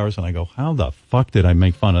 4 hours, and I go, how the fuck did I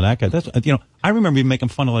make fun of that guy? That's, I remember even making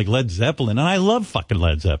fun of like Led Zeppelin, and I love fucking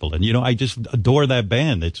Led Zeppelin. I just adore that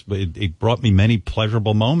band. It brought me many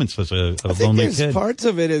pleasurable moments as a I think lonely there's kid. parts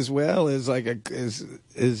of it as well as like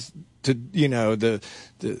is to the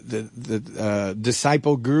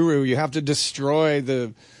disciple guru. You have to destroy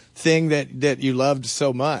the thing that you loved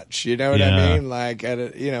so much. You know what I mean? Like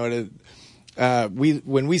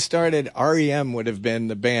when we started, REM would have been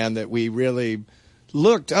the band that we really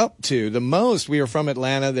looked up to the most. We were from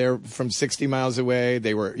Atlanta. They're from 60 miles away.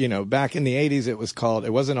 They were, back in the 80s,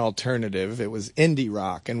 it wasn't alternative. It was indie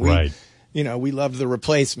rock. And we loved the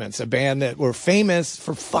Replacements, a band that were famous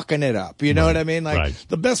for fucking it up. You know what I mean? Like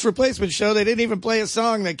the best Replacement show, they didn't even play a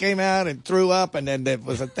song that came out and threw up, and then that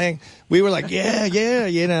was a thing. We were like,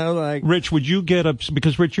 like. Rich, would you get up,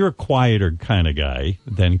 because Rich, you're a quieter kind of guy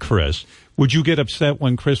than Chris. Would you get upset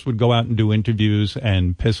when Chris would go out and do interviews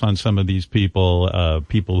and piss on some of these people,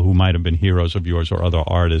 people who might have been heroes of yours or other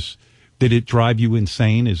artists? Did it drive you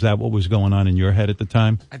insane? Is that what was going on in your head at the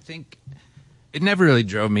time? I think it never really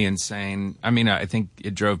drove me insane. I mean, I think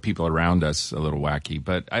it drove people around us a little wacky,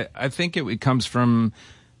 but I think it comes from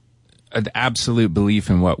an absolute belief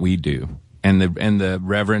in what we do and the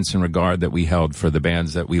reverence and regard that we held for the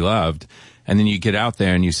bands that we loved. And then you get out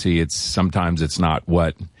there and you see sometimes it's not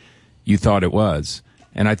what you thought it was.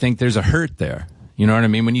 And I think there's a hurt there. You know what I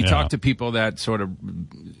mean? When you talk to people that sort of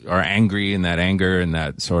are angry, and that anger and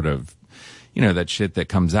that sort of, that shit that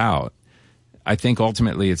comes out, I think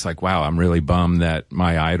ultimately it's like, wow, I'm really bummed that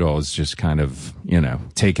my idol is just kind of,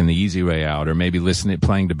 taking the easy way out, or maybe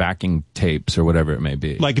playing to backing tapes or whatever it may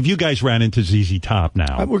be. Like if you guys ran into ZZ Top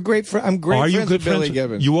now. I'm great friends with Billy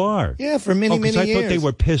Gibbons. You are? Yeah, for many years. I thought they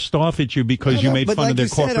were pissed off at you because you made fun of their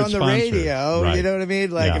corporate sponsor. But like you said, on the radio, you know what I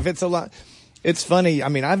mean? Like if it's a lot. It's funny. I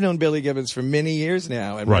mean, I've known Billy Gibbons for many years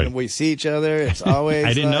now, and when we see each other, it's always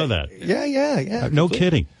I didn't know that. Yeah. No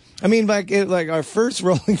kidding. I mean, like our first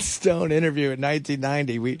Rolling Stone interview in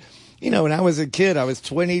 1990, when I was a kid, I was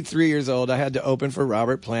 23 years old. I had to open for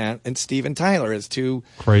Robert Plant and Steven Tyler as two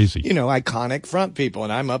crazy, iconic front people.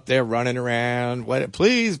 And I'm up there running around.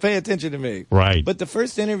 Please pay attention to me. Right. But the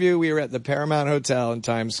first interview, we were at the Paramount Hotel in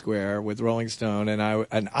Times Square with Rolling Stone. And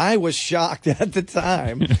I was shocked at the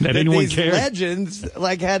time that anyone these cared. Legends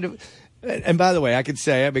had to, and by the way, I could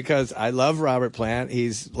say it because I love Robert Plant.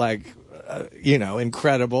 He's like,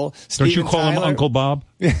 incredible. Don't you call him Uncle Bob?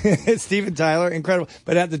 Steven Tyler, incredible.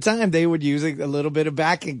 But at the time, they would use a little bit of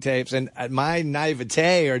backing tapes, and my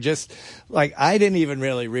naivete, or just like I didn't even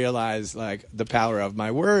really realize like the power of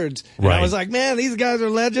my words. And I was like, man, these guys are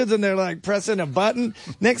legends, and they're like pressing a button.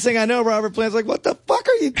 Next thing I know, Robert Plant's like, what the fuck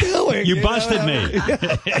are you doing? You busted me.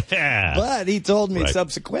 But he told me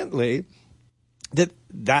subsequently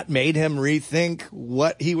that made him rethink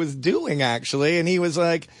what he was doing, actually. And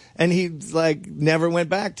he never went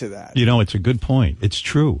back to that. It's a good point. It's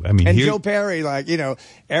true. I mean, and Joe Perry,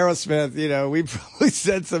 Aerosmith, we probably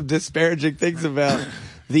said some disparaging things about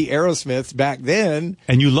the Aerosmiths back then.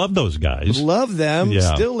 And you love those guys. Love them.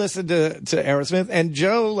 Yeah. Still listen to Aerosmith. And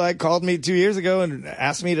Joe called me 2 years ago and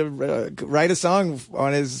asked me to write a song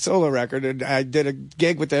on his solo record. And I did a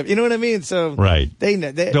gig with them. You know what I mean? So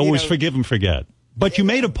they always forgive and forget. But you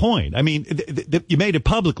made a point. I mean, you made it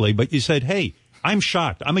publicly, but you said, hey, I'm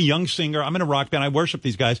shocked. I'm a young singer. I'm in a rock band. I worship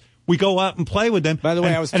these guys. We go out and play with them. By the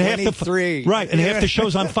way, I was 23. And half the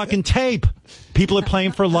show's on fucking tape. People are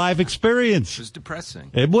playing for live experience. It was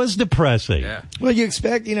depressing. It was depressing. Yeah. Well, you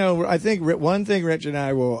expect, I think one thing Rich and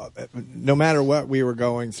I will, no matter what we were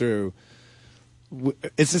going through,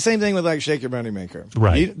 it's the same thing with like Shake Your Moneymaker.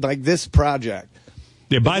 Right. Like this project.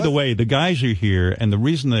 Yeah, by the way, the guys are here, and the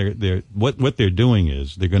reason they're what they're doing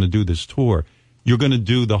is they're going to do this tour. You're going to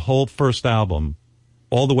do the whole first album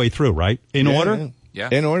all the way through, right? In order? Yeah.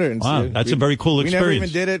 In order. Wow, that's a very cool experience. We never even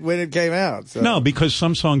did it when it came out. So. No, because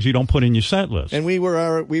some songs you don't put in your set list. And we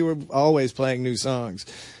were always playing new songs.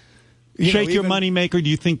 Shake Your Moneymaker, do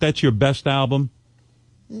you think that's your best album?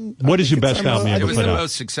 What is your best album you ever put out? It was the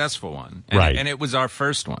most successful one. Right. And it was our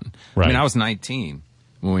first one. Right. I mean, I was 19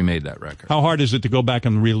 when we made that record. How hard is it to go back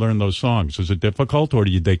and relearn those songs? Is it difficult, or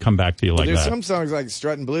do they come back to you like that? There's some songs like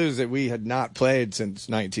Struttin' Blues that we had not played since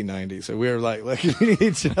 1990, so we were like looking at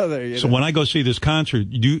each other. So when I go see this concert,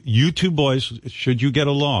 you two boys, should you get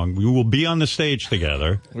along, we will be on the stage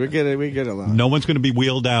together. We get along. No one's going to be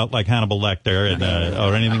wheeled out like Hannibal Lecter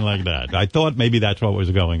or anything like that. I thought maybe that's what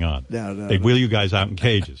was going on. No. They'd wheel you guys out in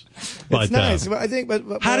cages. But, it's nice. I think.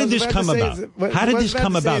 But how did this come about? How did this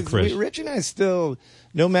come about, Chris? Rich and I still,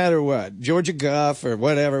 no matter what, Georgia Guff or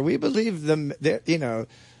whatever, we believe them.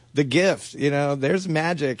 the gift. You know, there's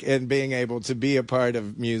magic in being able to be a part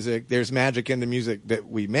of music. There's magic in the music that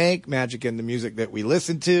we make, magic in the music that we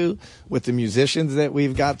listen to, with the musicians that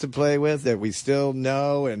we've got to play with that we still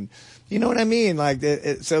know. And you know what I mean? Like,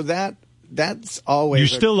 so that's always. You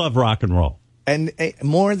still love rock and roll. And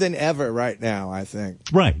more than ever right now, I think.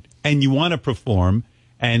 Right. And you want to perform.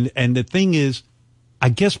 And the thing is, I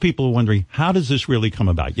guess people are wondering, how does this really come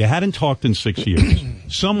about? You hadn't talked in 6 years.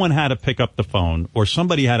 Someone had to pick up the phone, or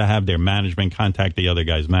somebody had to have their management contact the other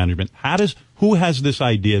guy's management. Who has this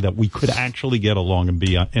idea that we could actually get along and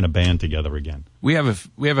be in a band together again? We have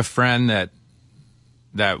a friend that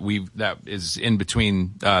is in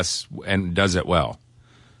between us and does it well.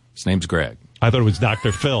 His name's Greg. I thought it was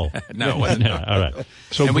Dr. Phil. No, it wasn't. No, all right.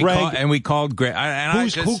 So and we called Greg.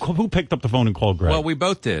 Who picked up the phone and called Greg? Well, we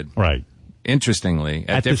both did. Right. Interestingly,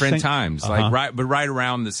 at different times, uh-huh. but right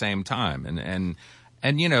around the same time.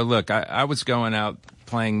 And you know, look, I was going out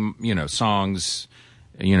playing, you know, songs,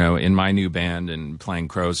 you know, in my new band and playing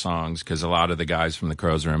Crow songs, because a lot of the guys from the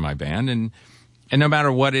Crows are in my band. And no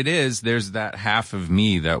matter what it is, there's that half of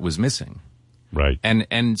me that was missing. Right.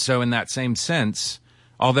 And so in that same sense,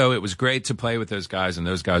 although it was great to play with those guys, and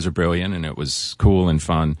those guys are brilliant, and it was cool and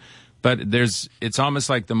fun, but it's almost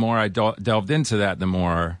like the more I delved into that, the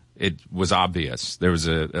more it was obvious. There was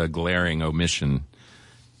a glaring omission,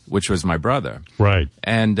 which was my brother. Right.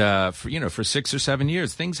 And for 6 or 7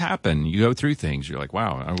 years, things happen. You go through things. You're like,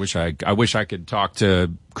 wow, I wish I could talk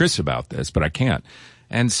to Chris about this, but I can't.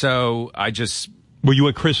 And so I just. Were you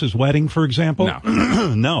at Chris's wedding, for example?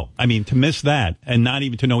 No. No. I mean, to miss that and not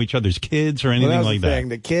even to know each other's kids or anything like that.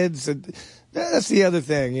 The kids. That's the other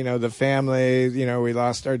thing. You know, the family. You know, we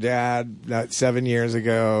lost our dad 7 years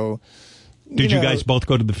ago. Did you guys both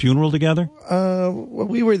go to the funeral together? Well,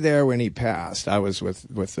 we were there when he passed. I was with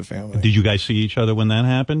the family. Did you guys see each other when that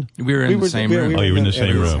happened? We were in the same room. You were in the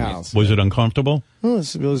same room. House, was it uncomfortable? Oh,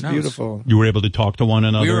 it was beautiful. You were able to talk to one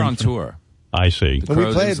another? We were on tour. I see. Well,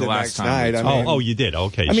 we played the next night. You did?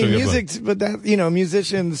 Okay. I mean, music, but that, you know,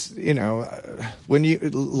 musicians, you know, when you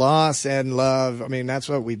loss and love, I mean, that's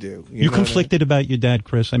what we do. You conflicted about your dad,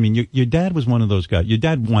 Chris? I mean, your dad was one of those guys. Your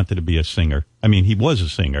dad wanted to be a singer. I mean, he was a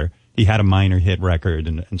singer. He had a minor hit record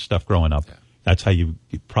and stuff growing up. Yeah. That's how you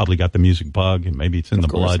probably got the music bug, and maybe it's in the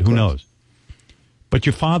blood. Who knows? But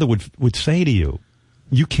your father would say to you,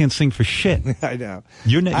 "You can't sing for shit." I know.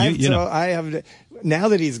 I have. Now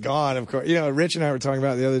that he's gone, of course, you know, Rich and I were talking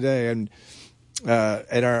about it the other day, and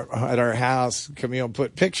at our house, Camille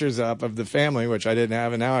put pictures up of the family, which I didn't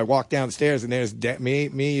have, and now I walk downstairs and there's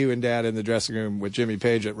me, you, and Dad in the dressing room with Jimmy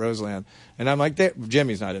Page at Roseland, and I'm like,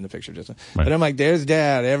 Jimmy's not in the picture just now, right. But I'm like, there's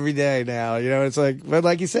Dad every day now, you know. It's like, but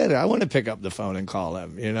like you said, I want to pick up the phone and call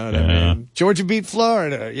him, you know what I mean? Georgia beat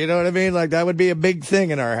Florida, you know what I mean? Like that would be a big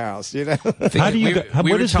thing in our house, you know.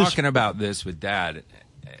 We were talking about this with Dad,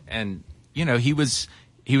 and you know, he was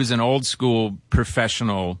an old school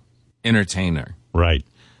professional entertainer. Right.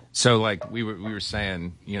 So like we were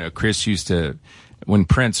saying, you know, Chris used to, when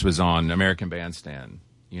Prince was on American Bandstand,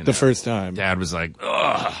 you know, the first time, Dad was like,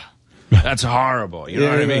 ugh, that's horrible. You know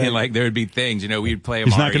what I mean? Right. Like there would be things, you know, we'd play him.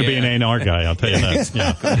 He's not going to be an A&R guy, I'll tell you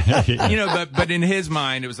that. Yeah. You know, but in his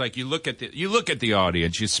mind, it was like you look at the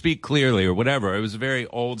audience, you speak clearly or whatever. It was a very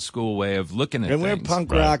old school way of looking at and things. And we're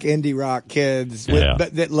punk rock, indie rock kids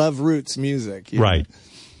that love roots music. Right. Know?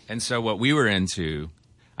 And so what we were into,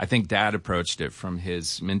 I think Dad approached it from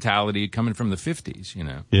his mentality coming from the 50s, you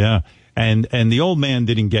know. Yeah. And the old man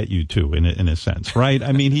didn't get you too, in a sense, right?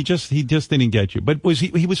 I mean, he just didn't get you. But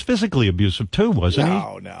he was physically abusive too, wasn't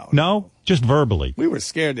he? No, just verbally. We were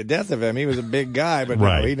scared to death of him. He was a big guy, but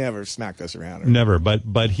no, he never smacked us around. Never,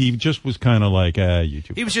 but he just was kind of like, you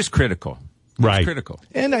two. He was just critical. Right. Critical.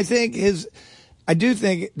 And I do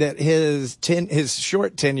think that his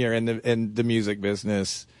short tenure in the music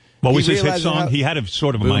business. What was his hit song? He had a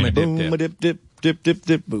sort of a minor boom, dip, dip, dip, dip,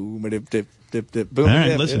 dip, boom, dip, dip. Dip, dip, boom, all right,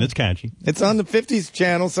 dip, listen, it's catchy. It's on the 50s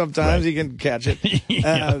channel sometimes. You can catch it.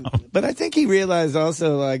 But I think he realized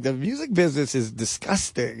also, like, the music business is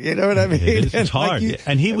disgusting. You know what I mean? It's hard. Like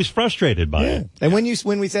and he was frustrated by it. And when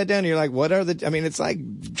we sat down, you're like, what are I mean, it's like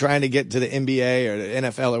trying to get to the NBA or the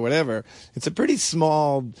NFL or whatever. It's a pretty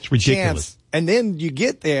small chance. And then you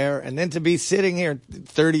get there, and then to be sitting here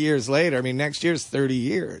 30 years later, I mean, next year's 30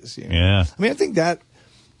 years. You know? Yeah. I mean, I think that,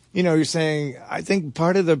 you know, you're saying, I think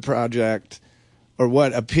part of the project, or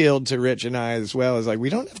what appealed to Rich and I as well, is like, we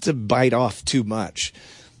don't have to bite off too much.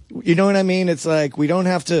 You know what I mean? It's like, we don't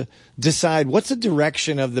have to decide what's the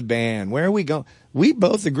direction of the band. Where are we going? We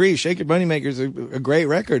both agree Shake Your Moneymaker is a great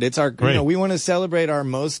record. It's our, you know, we want to celebrate our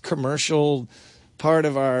most commercial part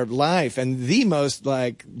of our life and the most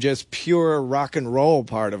like just pure rock and roll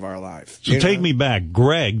part of our life. So take me back.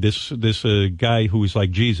 Greg, this guy who's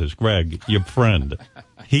like Jesus, Greg, your friend.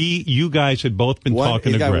 You guys had both been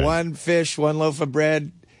talking to Greg. He's got one fish, one loaf of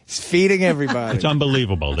bread. He's feeding everybody. It's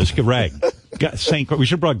unbelievable. This Greg. We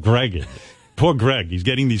should have brought Greg in. Poor Greg. He's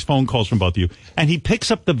getting these phone calls from both of you. And he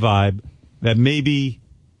picks up the vibe that maybe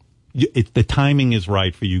the timing is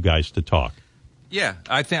right for you guys to talk. Yeah,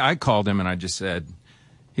 I think I called him and I just said,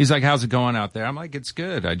 he's like, how's it going out there? I'm like, it's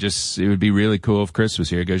good. It would be really cool if Chris was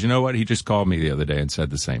here. He goes, you know what? He just called me the other day and said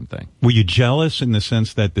the same thing. Were you jealous in the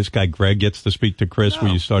sense that this guy Greg gets to speak to Chris? No, were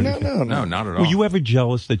you starting? No, not at all. Were you ever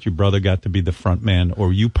jealous that your brother got to be the front man, or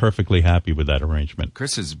were you perfectly happy with that arrangement?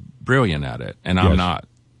 Chris is brilliant at it, and I'm not.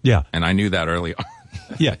 Yeah. And I knew that early on.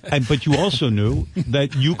 Yeah, but you also knew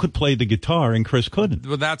that you could play the guitar and Chris couldn't.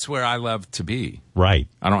 Well, that's where I love to be. Right.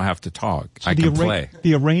 I don't have to talk. So I can play.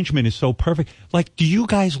 The arrangement is so perfect. Like, do you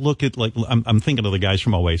guys look at, like, I'm thinking of the guys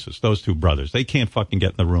from Oasis, those two brothers. They can't fucking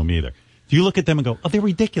get in the room either. Do you look at them and go, oh, they're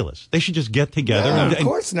ridiculous. They should just get together. No, of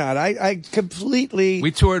course not. I completely...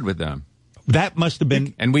 We toured with them. That must have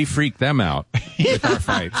been... And we freaked them out with our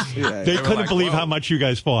fights. Yeah. They couldn't believe how much you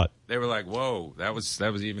guys fought. They were like, whoa, that was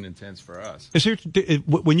even intense for us.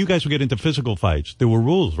 When you guys would get into physical fights, there were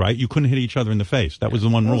rules, right? You couldn't hit each other in the face. That was the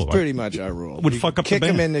one rule. That was pretty much our rule. Would fuck up the band.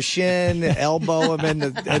 Kick him in the shin, elbow him in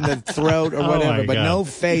the throat or whatever, but no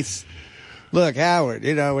face. Look, Howard,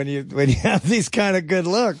 you know, when you have these kind of good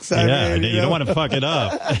looks, I mean, you don't want to fuck it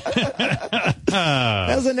up.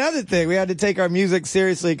 That was another thing. We had to take our music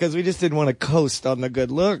seriously because we just didn't want to coast on the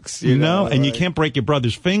good looks. You know? And you can't break your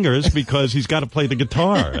brother's fingers because he's got to play the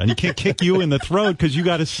guitar, and he can't kick you in the throat because you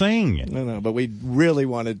got to sing. No, but we really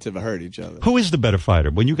wanted to hurt each other. Who is the better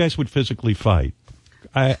fighter when you guys would physically fight?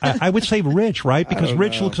 I would say Rich, right? Because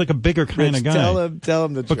Rich looks like a bigger kind of guy. Tell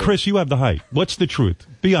him the truth. But Chris, you have the height. What's the truth?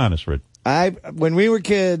 Be honest, Rich. When we were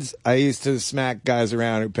kids, I used to smack guys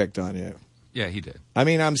around who picked on you. Yeah, he did. I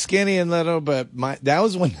mean, I'm skinny and little, but that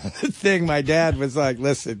was one thing my dad was like,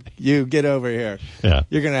 listen, you get over here. Yeah.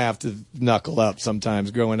 You're going to have to knuckle up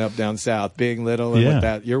sometimes growing up down south, being little and with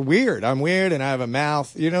that. You're weird. I'm weird and I have a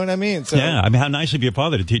mouth. You know what I mean? So, yeah. I mean, how nice of your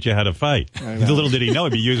father to teach you how to fight. Little did he know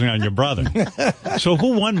he'd be using it on your brother. So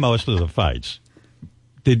who won most of the fights?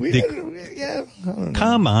 I don't know.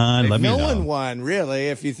 Come on, let me know. No one won, really,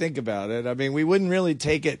 if you think about it. I mean, we wouldn't really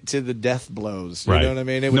take it to the death blows. You know what I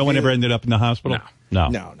mean? No one ever ended up in the hospital?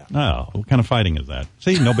 No. Oh, what kind of fighting is that?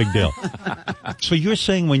 See, no big deal. So you're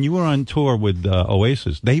saying when you were on tour with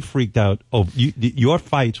Oasis, they freaked out. Oh, your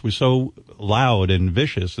fights were so loud and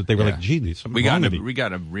vicious that they were like, gee, there's something wrong with you. We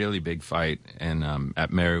got a really big fight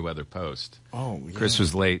at Merriweather Post. Oh, yeah. Chris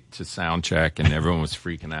was late to sound check and everyone was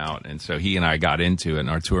freaking out. And so he and I got into it and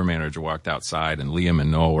our tour manager walked outside and Liam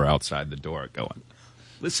and Noel were outside the door going,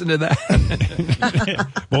 listen to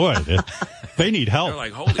that. Boy, they need help. They're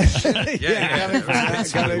like, holy shit.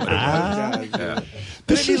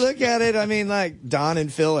 But if you look at it, I mean, like Don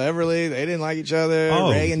and Phil Everly, they didn't like each other.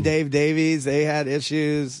 Oh. Ray and Dave Davies, they had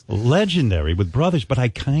issues. Legendary with brothers, but I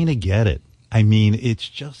kind of get it. I mean, it's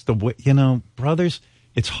just the way, brothers,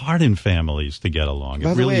 it's hard in families to get along.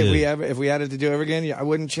 By it the really way, is. if we had it to do over again, I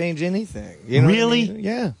wouldn't change anything. You know really? what I mean?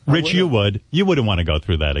 Yeah. Rich, you would. You wouldn't want to go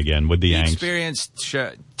through that again with the angst. Experience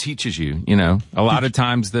teaches you, a lot of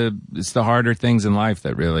times it's the harder things in life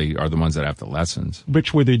that really are the ones that have the lessons.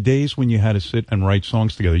 Rich, were there days when you had to sit and write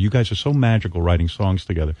songs together? You guys are so magical writing songs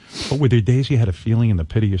together. But were there days you had a feeling in the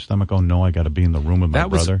pit of your stomach, oh no, I got to be in the room with my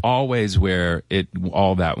brother? That was always where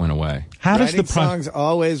all that went away. How does the songs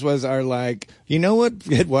always was our you know what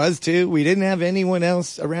it was too? We didn't have anyone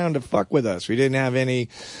else around to fuck with us. We didn't have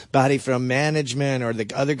anybody from management or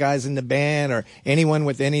the other guys in the band or anyone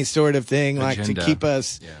with any sort of thing to keep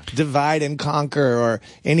us divide and conquer or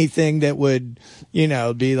anything that would,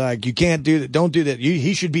 be like, you can't do that. Don't do that.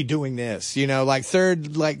 He should be doing this,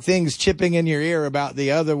 things chipping in your ear about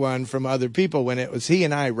the other one from other people when it was he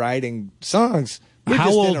and I writing songs.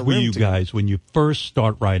 How old were you guys when you first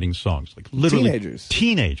start writing songs? Like literally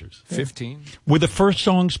teenagers. 15. Were the first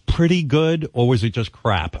songs pretty good, or was it just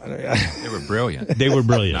crap? They were brilliant. They were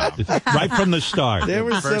brilliant. Right from the start. They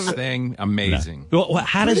were first thing, amazing. No. Well,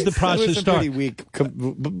 how does the process start? Pretty weak.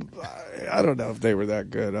 I don't know if they were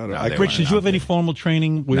that good. I don't know. Rich, did you have any formal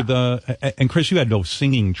training with? And Chris, you had no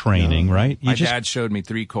singing training, right? My dad showed me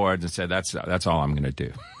 3 chords and said, "That's all I'm going to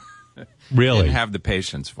do." Really? Didn't have the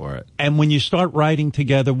patience for it. And when you start writing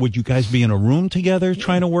together, would you guys be in a room together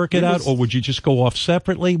trying to work it out, or would you just go off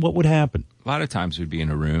separately? What would happen? A lot of times we'd be in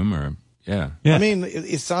a room, or yeah. I mean,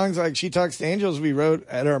 it's songs like "She Talks to Angels" we wrote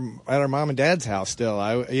at our mom and dad's house. Still,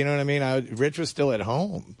 you know what I mean. Rich was still at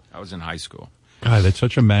home. I was in high school. God, that's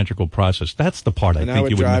such a magical process. That's the part And I think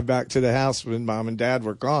would you drive back to the house when Mom and Dad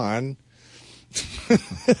were gone.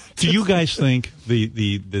 Do you guys think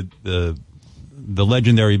the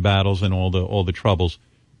legendary battles and all the troubles,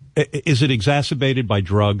 is it exacerbated by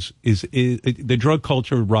drugs? Is the drug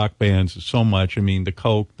culture, rock bands, so much? I mean, the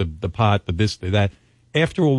coke, the pot, the this, the that. After a